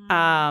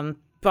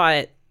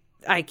 But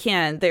I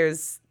can.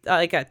 There's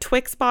like a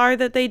Twix bar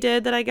that they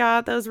did that I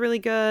got that was really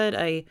good.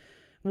 A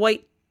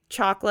white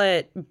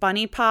chocolate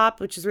bunny pop,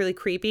 which is really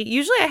creepy.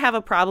 Usually I have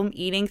a problem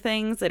eating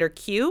things that are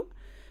cute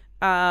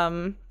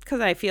because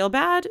I feel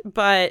bad.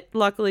 But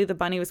luckily the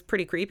bunny was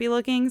pretty creepy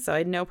looking, so I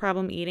had no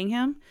problem eating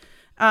him.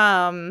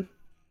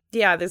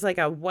 Yeah, there's like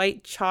a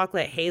white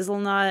chocolate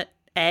hazelnut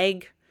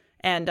egg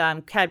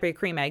and Cadbury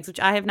cream eggs, which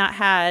I have not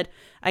had.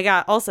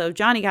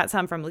 Johnny got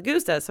some from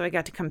Lagusta, so I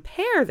got to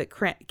compare the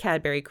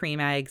Cadbury cream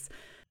eggs.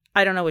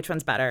 I don't know which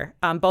one's better.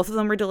 Both of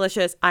them were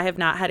delicious. I have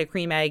not had a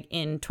cream egg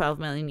in 12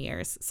 million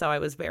years, so I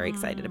was very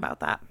excited about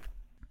that.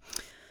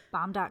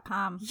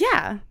 Bomb.com.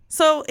 Yeah.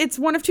 So it's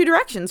one of two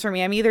directions for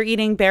me. I'm either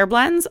eating Bear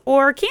Blends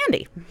or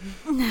candy.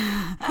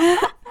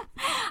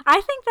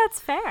 I think that's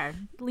fair.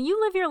 You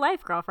live your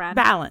life, girlfriend.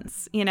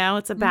 Balance.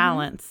 It's a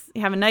balance.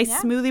 You have a nice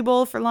smoothie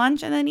bowl for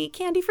lunch and then eat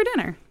candy for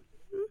dinner.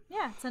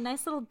 Yeah, it's a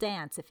nice little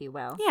dance, if you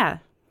will. Yeah.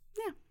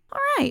 Yeah. All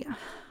right.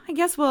 I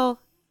guess we'll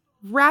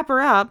wrap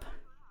her up.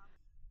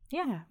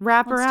 Yeah.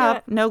 Wrap her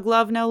up. No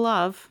glove, no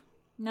love.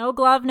 No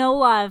glove, no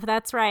love.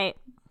 That's right.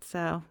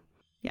 So,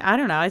 yeah, I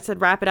don't know. I said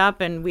wrap it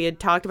up, and we had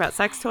talked about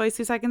sex toys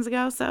 2 seconds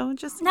ago. So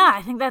just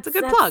I think that's a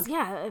good plug.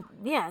 Yeah.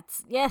 Yeah.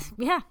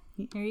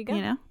 Here you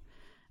go.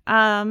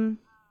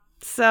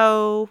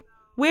 So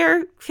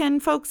where can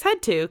folks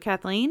head to,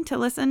 Kathleen, to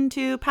listen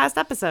to past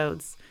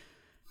episodes?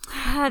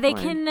 They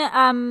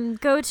can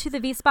go to the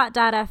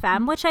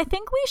vspot.fm, which I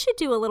think we should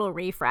do a little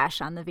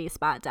refresh on the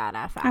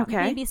vspot.fm.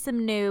 Okay. Maybe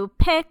some new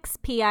pics,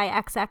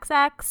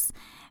 PIXXX,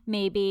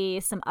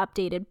 maybe some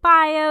updated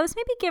bios,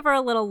 maybe give her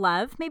a little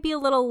love, maybe a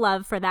little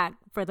love for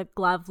the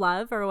glove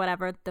love or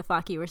whatever the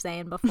fuck you were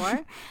saying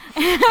before.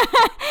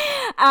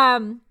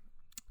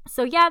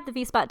 So yeah, the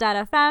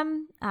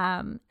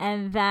vspot.fm,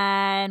 and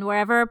then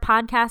wherever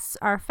podcasts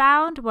are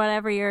found,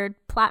 whatever your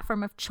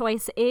platform of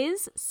choice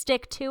is,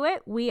 stick to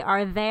it. We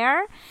are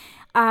there.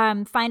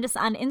 Find us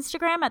on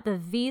Instagram at the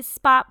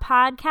VSpot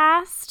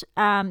Podcast.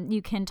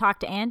 You can talk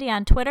to Andy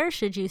on Twitter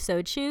should you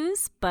so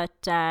choose, but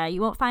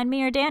you won't find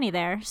me or Danny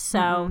there.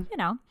 So,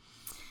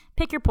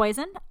 pick your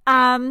poison.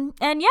 And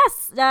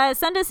yes,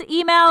 send us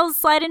emails,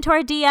 slide into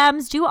our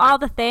DMs, do all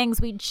the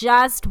things. We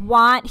just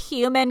want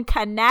human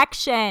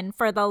connection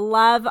for the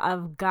love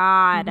of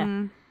God.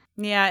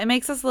 Mm-hmm. Yeah, it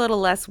makes us a little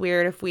less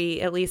weird if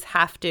we at least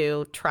have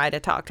to try to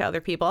talk to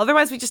other people.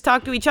 Otherwise, we just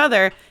talk to each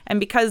other. And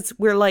because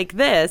we're like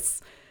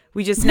this,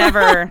 we just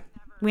never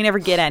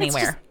get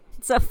anywhere.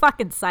 It's a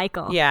fucking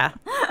cycle. Yeah,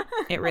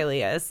 it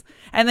really is.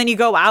 And then you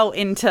go out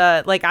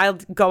into, like, I'll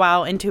go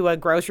out into a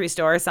grocery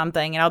store or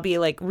something, and I'll be,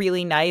 like,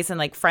 really nice and,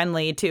 like,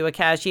 friendly to a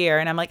cashier.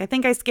 And I'm like, I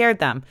think I scared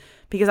them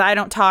because I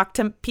don't talk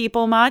to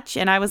people much.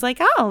 And I was like,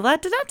 oh,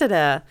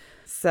 da-da-da-da-da.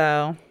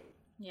 So,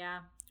 yeah,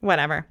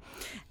 whatever.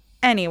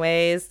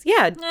 Anyways,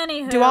 yeah.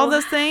 Anywho. Do all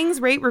those things.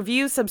 Rate,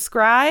 review,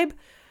 subscribe.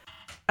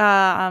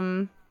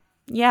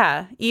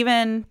 Yeah,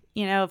 even,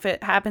 if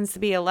it happens to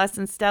be a less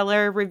than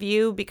stellar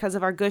review because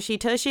of our gushy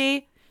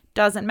tushy,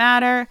 doesn't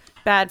matter.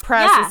 Bad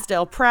press is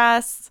still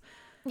press.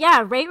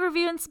 Yeah, rate,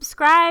 review, and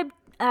subscribe.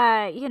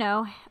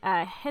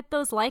 Hit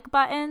those like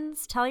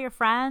buttons. Tell your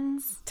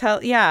friends.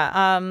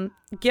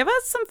 Give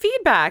us some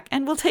feedback,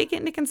 and we'll take it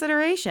into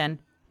consideration.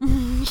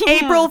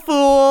 April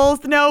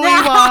Fools. No, we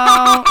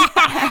won't.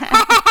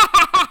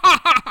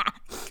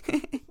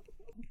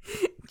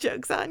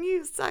 Joke's on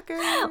you, sucker.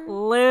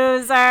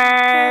 Losers.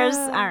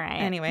 All right.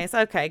 Anyways,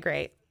 okay,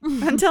 great.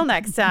 Until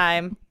next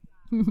time.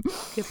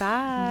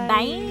 Goodbye.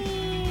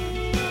 Bye.